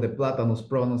 for the Platanus,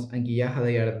 Pronus, and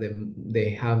Quillaja,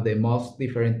 they have the most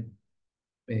different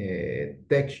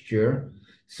texture,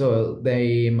 so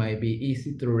they might be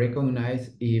easy to recognize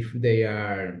if they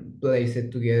are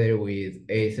placed together with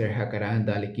Acer,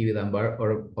 Jacaranda, Liquidambar,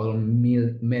 or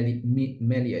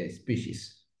Melia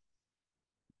species.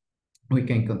 We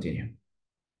can continue.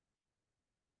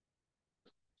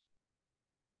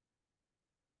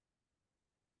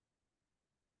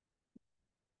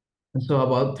 So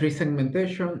about tree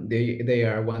segmentation, they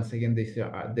are once again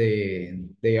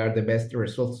they are the best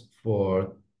results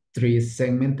for tree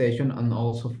segmentation and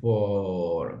also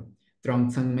for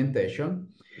trunk segmentation.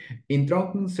 In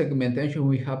trunk segmentation,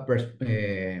 we have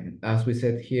as we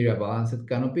said here, a balanced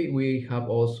canopy. We have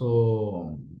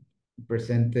also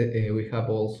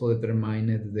determined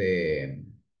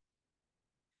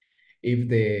if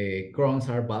the crowns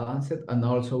are balanced, and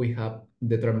also we have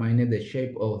determined the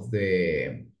shape of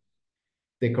the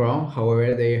crown.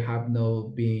 However, they have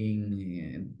not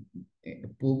been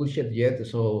published yet,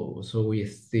 so we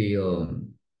still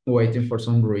waiting for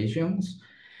some revisions.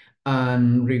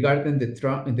 And regarding the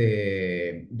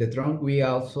trunk, we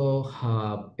also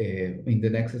have in the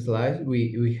next slide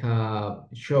we have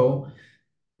shown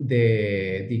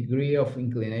the degree of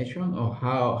inclination, or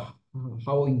how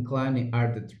inclined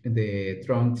are the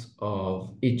trunks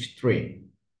of each tree.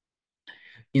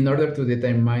 In order to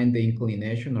determine the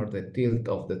inclination or the tilt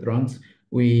of the trunks,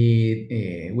 we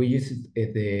use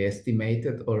the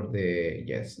estimated, or the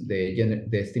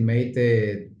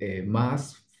estimated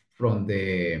mass from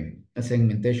the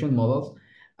segmentation models,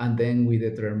 and then we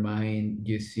determine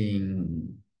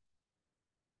using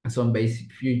some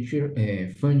basic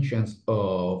functions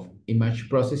of image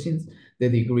processing the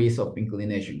degrees of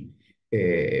inclination.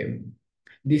 It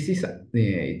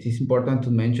is important to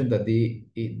mention that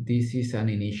this is an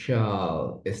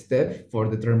initial step for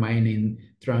determining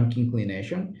trunk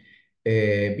inclination,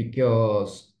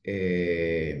 because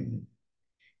the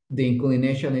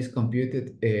inclination is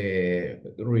computed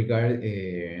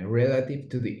relative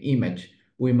to the image.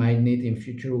 we might need in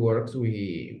future works,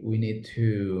 we need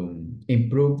to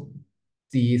improve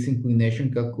this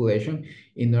inclination calculation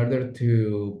in order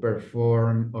to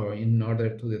perform or in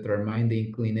order to determine the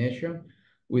inclination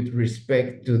with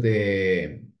respect to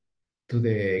the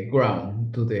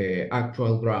ground, to the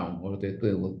actual ground, or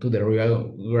to the real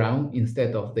ground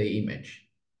instead of the image.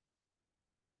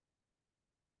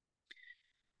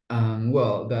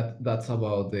 Well, that's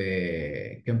about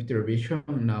the computer vision.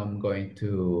 Now I'm going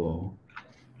to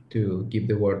give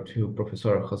the word to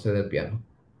Professor Jose Delpiano.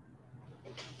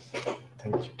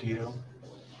 Thank you, Tito.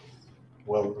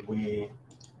 Well, we've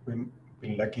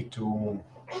been lucky to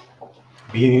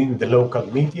be in the local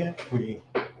media. We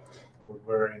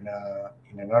were in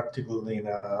an article in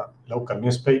a local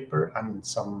newspaper and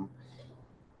some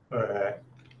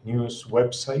news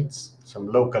websites,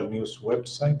 some local news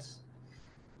websites.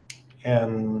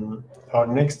 And our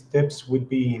next steps would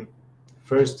be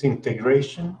first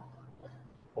integration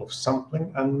of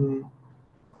sampling and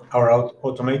our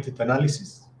automated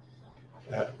analysis.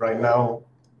 Right now,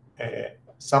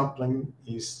 sampling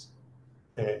is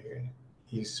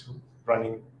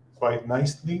running quite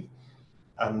nicely,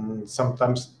 and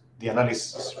sometimes the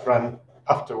analysis run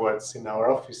afterwards in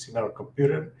our office, in our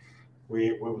computer.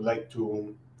 We would like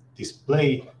to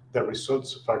display the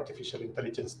results of artificial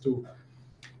intelligence to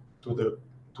the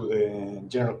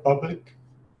general public.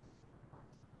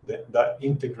 That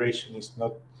integration is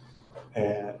not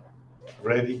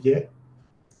ready yet.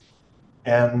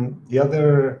 And the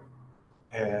other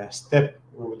step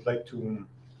we would like to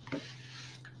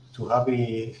have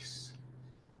is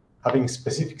having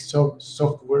specific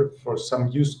software for some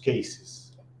use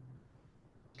cases.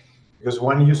 Because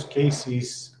one use case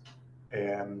is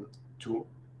to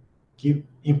give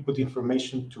input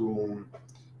information to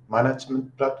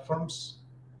management platforms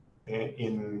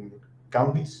in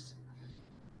counties,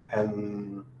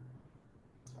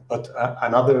 but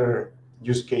another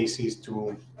use case is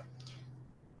to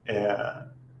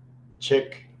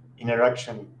check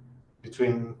interaction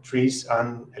between trees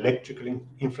and electrical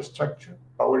infrastructure,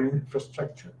 power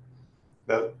infrastructure.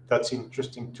 That's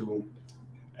interesting to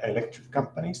electric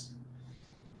companies,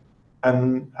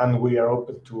 and we are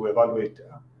open to evaluate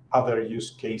other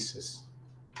use cases.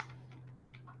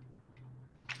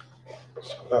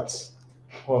 So that's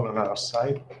all on our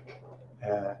side.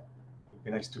 It'd be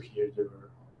nice to hear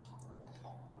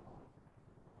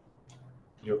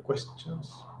your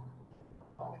questions.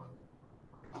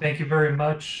 Thank you very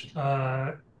much,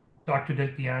 Dr.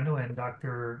 Delpiano and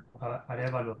Dr.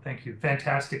 Arevalo. Thank you.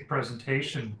 Fantastic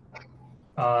presentation.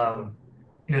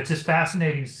 It's just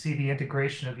fascinating to see the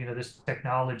integration of, this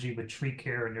technology with tree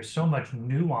care, and there's so much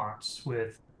nuance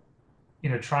with,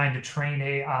 trying to train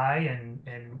AI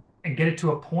and get it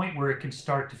to a point where it can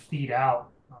start to feed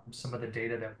out some of the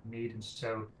data that we need. And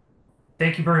so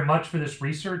thank you very much for this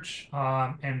research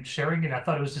and sharing it. I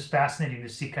thought it was just fascinating to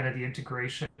see kind of the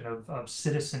integration of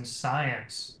citizen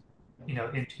science,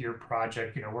 into your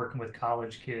project, working with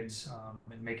college kids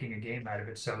and making a game out of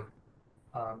it. So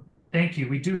thank you.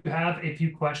 We do have a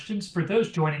few questions. For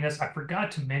those joining us, I forgot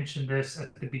to mention this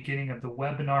at the beginning of the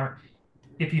webinar.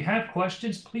 If you have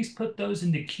questions, please put those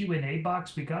in the Q&A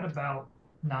box. We got about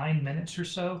 9 minutes or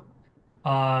so.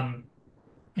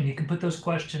 And you can put those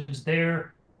questions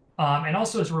there. And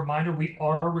also, as a reminder, we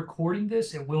are recording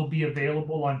this. It will be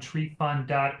available on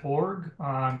treefund.org.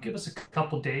 Give us a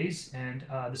couple days, and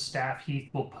the staff, Heath,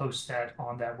 will post that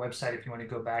on that website if you want to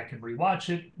go back and rewatch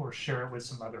it or share it with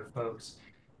some other folks.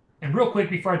 And real quick,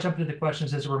 before I jump into the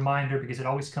questions, as a reminder, because it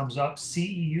always comes up,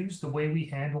 CEUs, the way we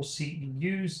handle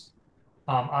CEUs,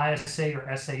 ISA or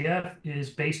SAF is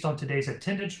based on today's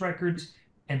attendance records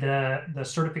and the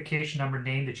certification number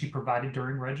name that you provided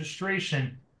during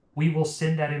registration. We will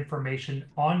send that information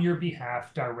on your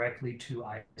behalf directly to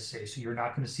ISA. So you're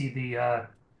not going to see the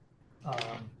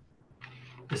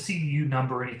CEU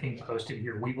number or anything posted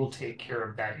here. We will take care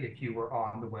of that if you were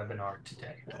on the webinar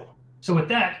today. So with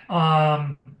that,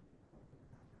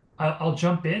 I'll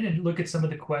jump in and look at some of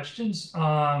the questions.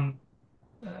 The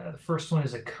first one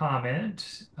is a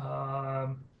comment.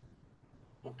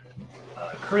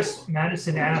 Chris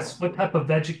Madison asks, what type of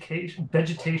vegetation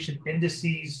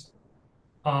indices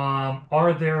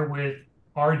are there with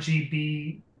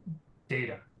RGB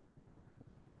data?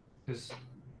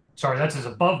 Sorry, that's as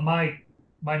above my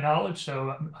knowledge.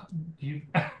 So you.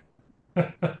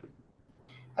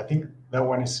 I think that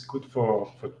one is good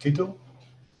for Tito.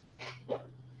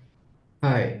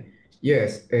 Hi.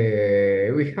 Yes,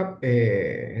 we have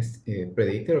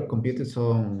predicted or computed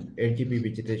some RGB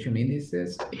vegetation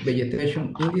indices.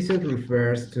 Vegetation indices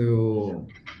refers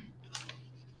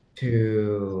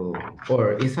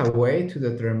or is a way to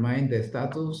determine the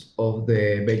status of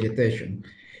the vegetation.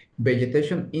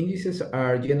 Vegetation indices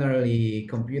are generally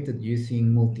computed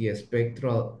using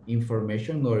multispectral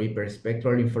information or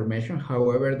hyperspectral information.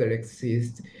 However, there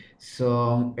exist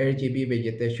some RGB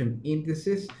vegetation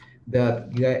indices that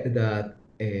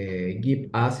give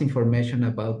us information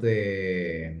about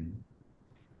the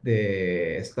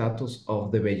status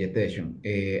of the vegetation.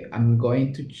 I'm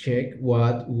going to check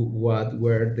what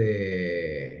were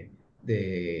the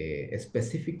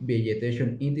specific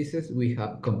vegetation indices we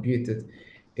have computed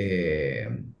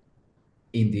in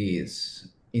this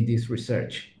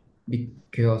research,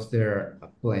 because there are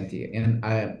plenty and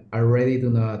I already do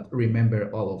not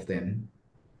remember all of them.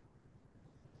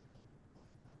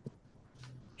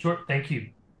 Sure, thank you.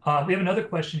 We have another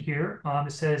question here.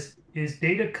 It says, is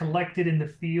data collected in the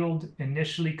field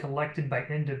initially collected by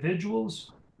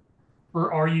individuals,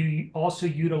 or are you also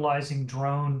utilizing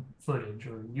drone footage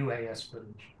or UAS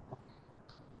footage?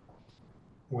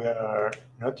 We're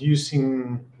not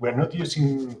using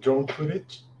drone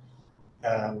footage.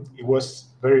 It was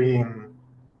very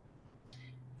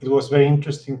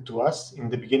interesting to us. In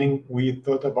the beginning, we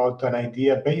thought about an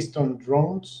idea based on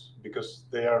drones because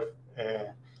they are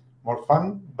more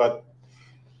fun, but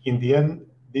in the end,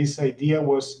 this idea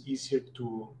was easier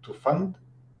to fund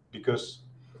because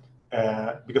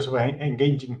of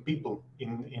engaging people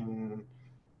in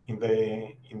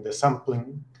the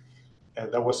sampling.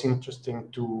 That was interesting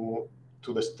to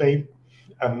the state,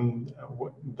 and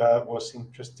that was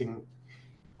interesting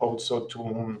also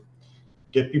to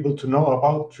get people to know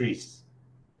about trees.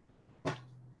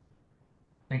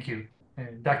 Thank you.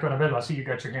 And Dr. Arevalo, I see you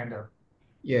got your hand up.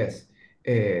 Yes,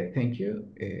 thank you.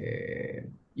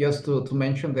 Just to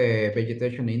mention the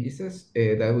vegetation indices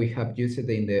that we have used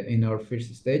in our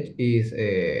first stage is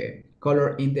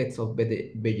color index of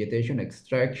vegetation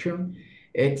extraction,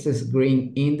 excess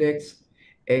green index,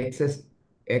 excess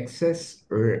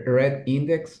red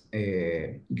index,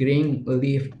 green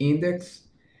leaf index,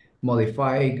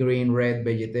 modify green red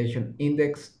vegetation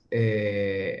index,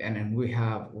 and then we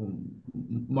have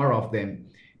more of them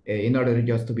in order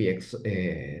just to be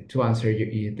to answer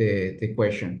the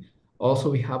question. Also,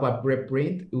 we have a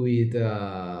preprint with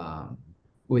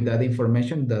that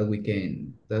information that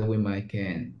we might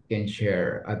can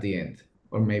share at the end,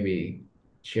 or maybe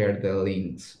share the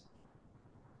links.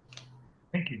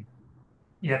 Thank you.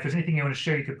 Yeah, if there's anything you want to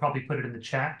share, you could probably put it in the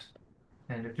chat.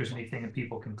 And if there's anything, and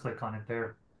people can click on it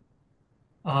there.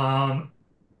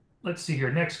 Let's see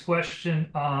here. Next question.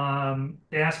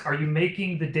 They ask, are you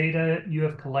making the data you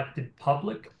have collected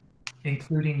public,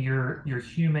 including your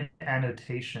human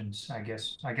annotations, I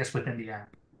guess within the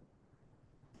app?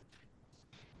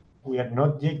 We're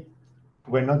not yet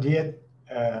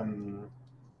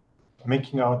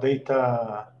making our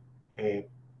data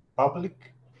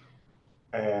public.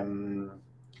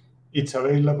 It's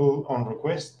available on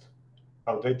request.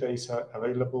 Our data is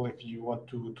available if you want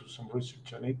to do some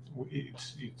research on it.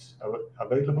 It's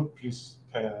available. Please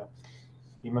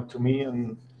email to me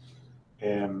and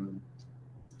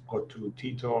or to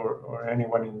Tito or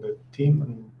anyone in the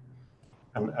team,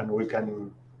 and we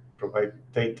can provide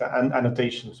data and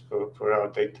annotations for our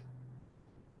data.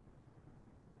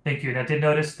 Thank you. And I did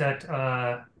notice that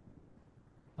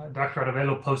Dr.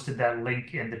 Arevalo posted that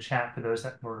link in the chat for those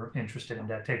that were interested in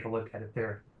that. Take a look at it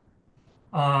there.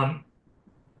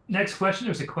 Next question.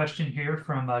 There's a question here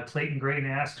from Clayton Gray, and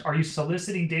asks, are you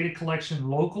soliciting data collection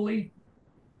locally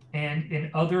and in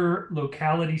other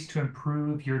localities to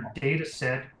improve your data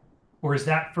set, or is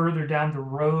that further down the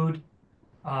road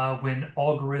when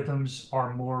algorithms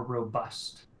are more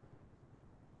robust?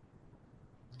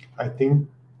 I think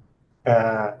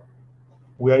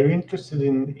we are interested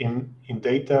in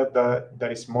data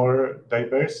that is more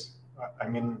diverse. I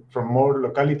mean, from more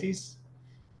localities.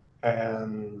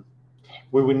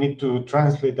 We will need to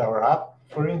translate our app,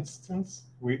 for instance.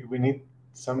 We need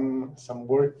some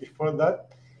work before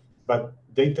that, but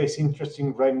data is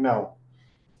interesting right now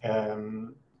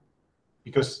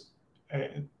because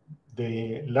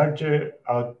the larger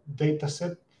our data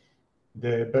set,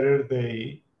 the better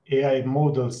the AI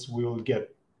models we will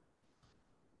get.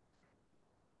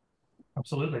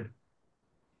 Absolutely.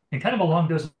 And kind of along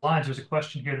those lines, there's a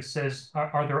question here that says,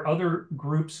 are there other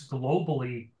groups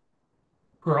globally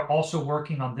who are also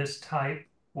working on this type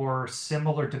or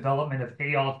similar development of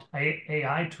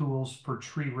AI tools for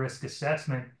tree risk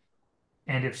assessment?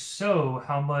 And if so,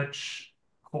 how much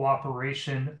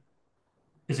cooperation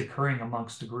is occurring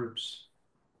amongst the groups?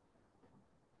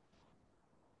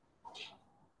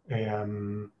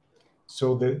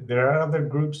 So there are other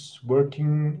groups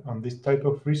working on this type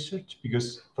of research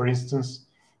because, for instance,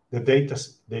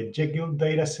 the Jekyll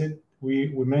data set we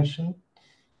mentioned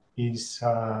is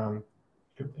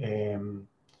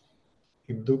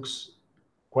it looks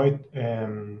quite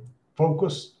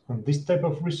focused on this type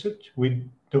of research. We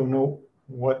don't know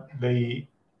what they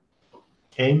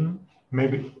aim.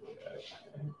 Maybe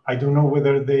I don't know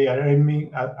whether they are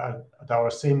aiming at our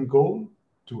same goal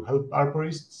to help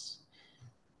arborists,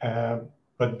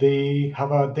 but they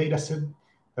have a data set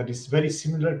that is very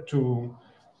similar to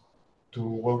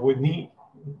what we need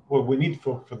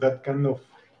for that kind of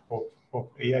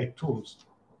AI tools.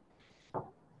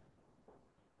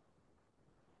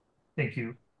 Thank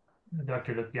you,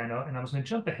 Dr. Delpiano. And I was going to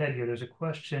jump ahead here. There's a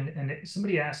question, and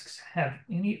somebody asks, have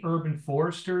any urban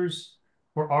foresters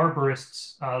or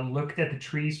arborists looked at the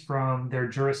trees from their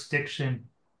jurisdiction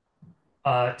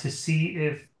to see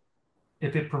if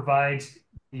it provides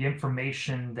the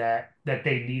information that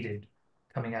they needed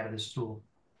coming out of this tool?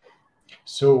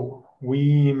 So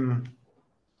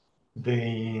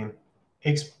the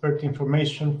expert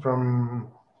information from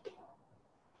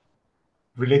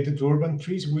related to urban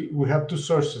trees, we have two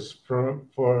sources for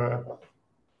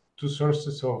two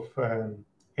sources of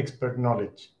expert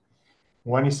knowledge.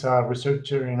 One is a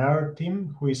researcher in our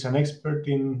team who is an expert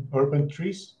in urban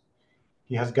trees.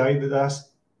 He has guided us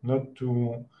not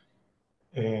to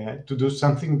do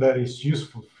something that is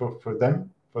useful for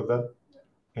them, for that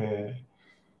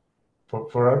for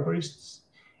arborists.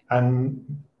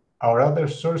 And our other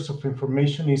source of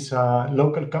information is a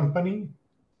local company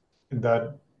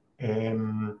that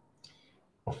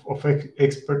of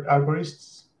expert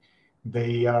arborists.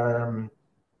 They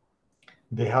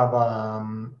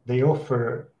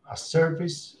offer a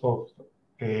service of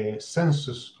a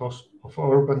census of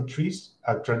urban trees,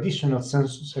 a traditional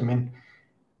census. I mean,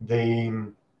 they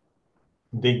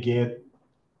get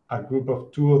a group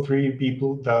of 2 or 3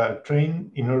 people that are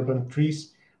trained in urban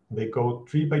trees. They go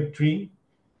tree by tree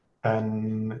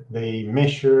and they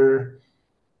measure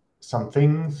some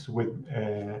things with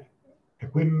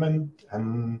equipment,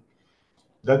 and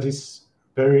that is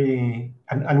very,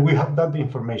 and we have that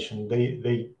information.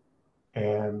 They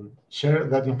share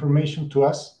that information to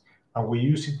us, and we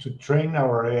use it to train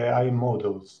our AI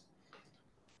models.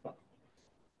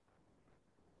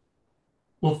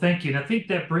 Well, thank you. And I think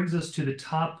that brings us to the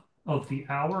top of the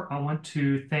hour. I want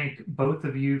to thank both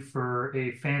of you for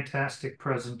a fantastic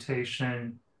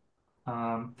presentation.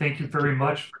 Thank you very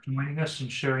much for joining us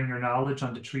and sharing your knowledge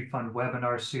on the Tree Fund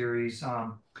webinar series.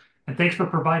 And thanks for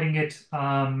providing it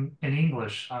in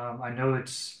English. I know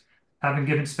having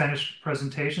given Spanish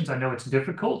presentations, I know it's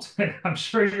difficult. I'm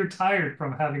sure you're tired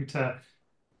from having to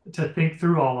think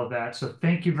through all of that. So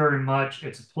thank you very much.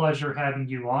 It's a pleasure having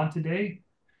you on today.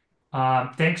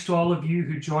 Thanks to all of you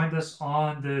who joined us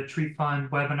on the Tree Fund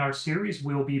webinar series.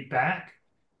 We'll be back.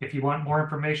 If you want more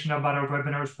information about our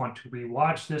webinars, want to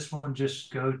rewatch this one,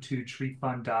 just go to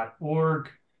treefund.org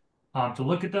to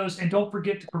look at those. And don't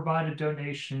forget to provide a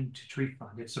donation to Tree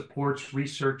Fund. It supports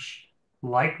research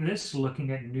like this,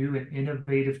 looking at new and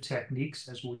innovative techniques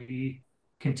as we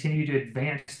continue to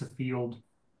advance the field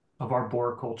of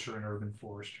arboriculture and urban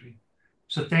forestry.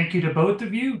 So thank you to both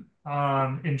of you.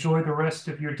 Enjoy the rest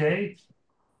of your day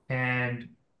and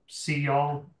see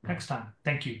y'all next time.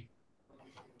 Thank you.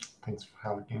 Thanks for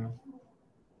having me.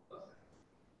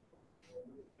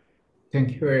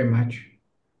 Thank you very much.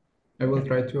 I will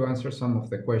try to answer some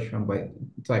of the question by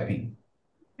typing.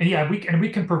 And yeah, we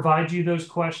can provide you those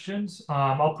questions.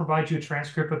 I'll provide you a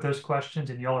transcript of those questions,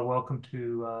 and y'all are welcome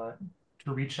to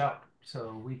reach out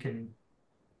so we can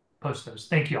post those.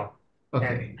 Thank you all. Okay.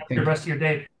 And have the rest of your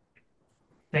day.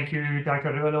 Thank you,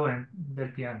 Dr. Arevalo and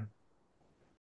Delpiano.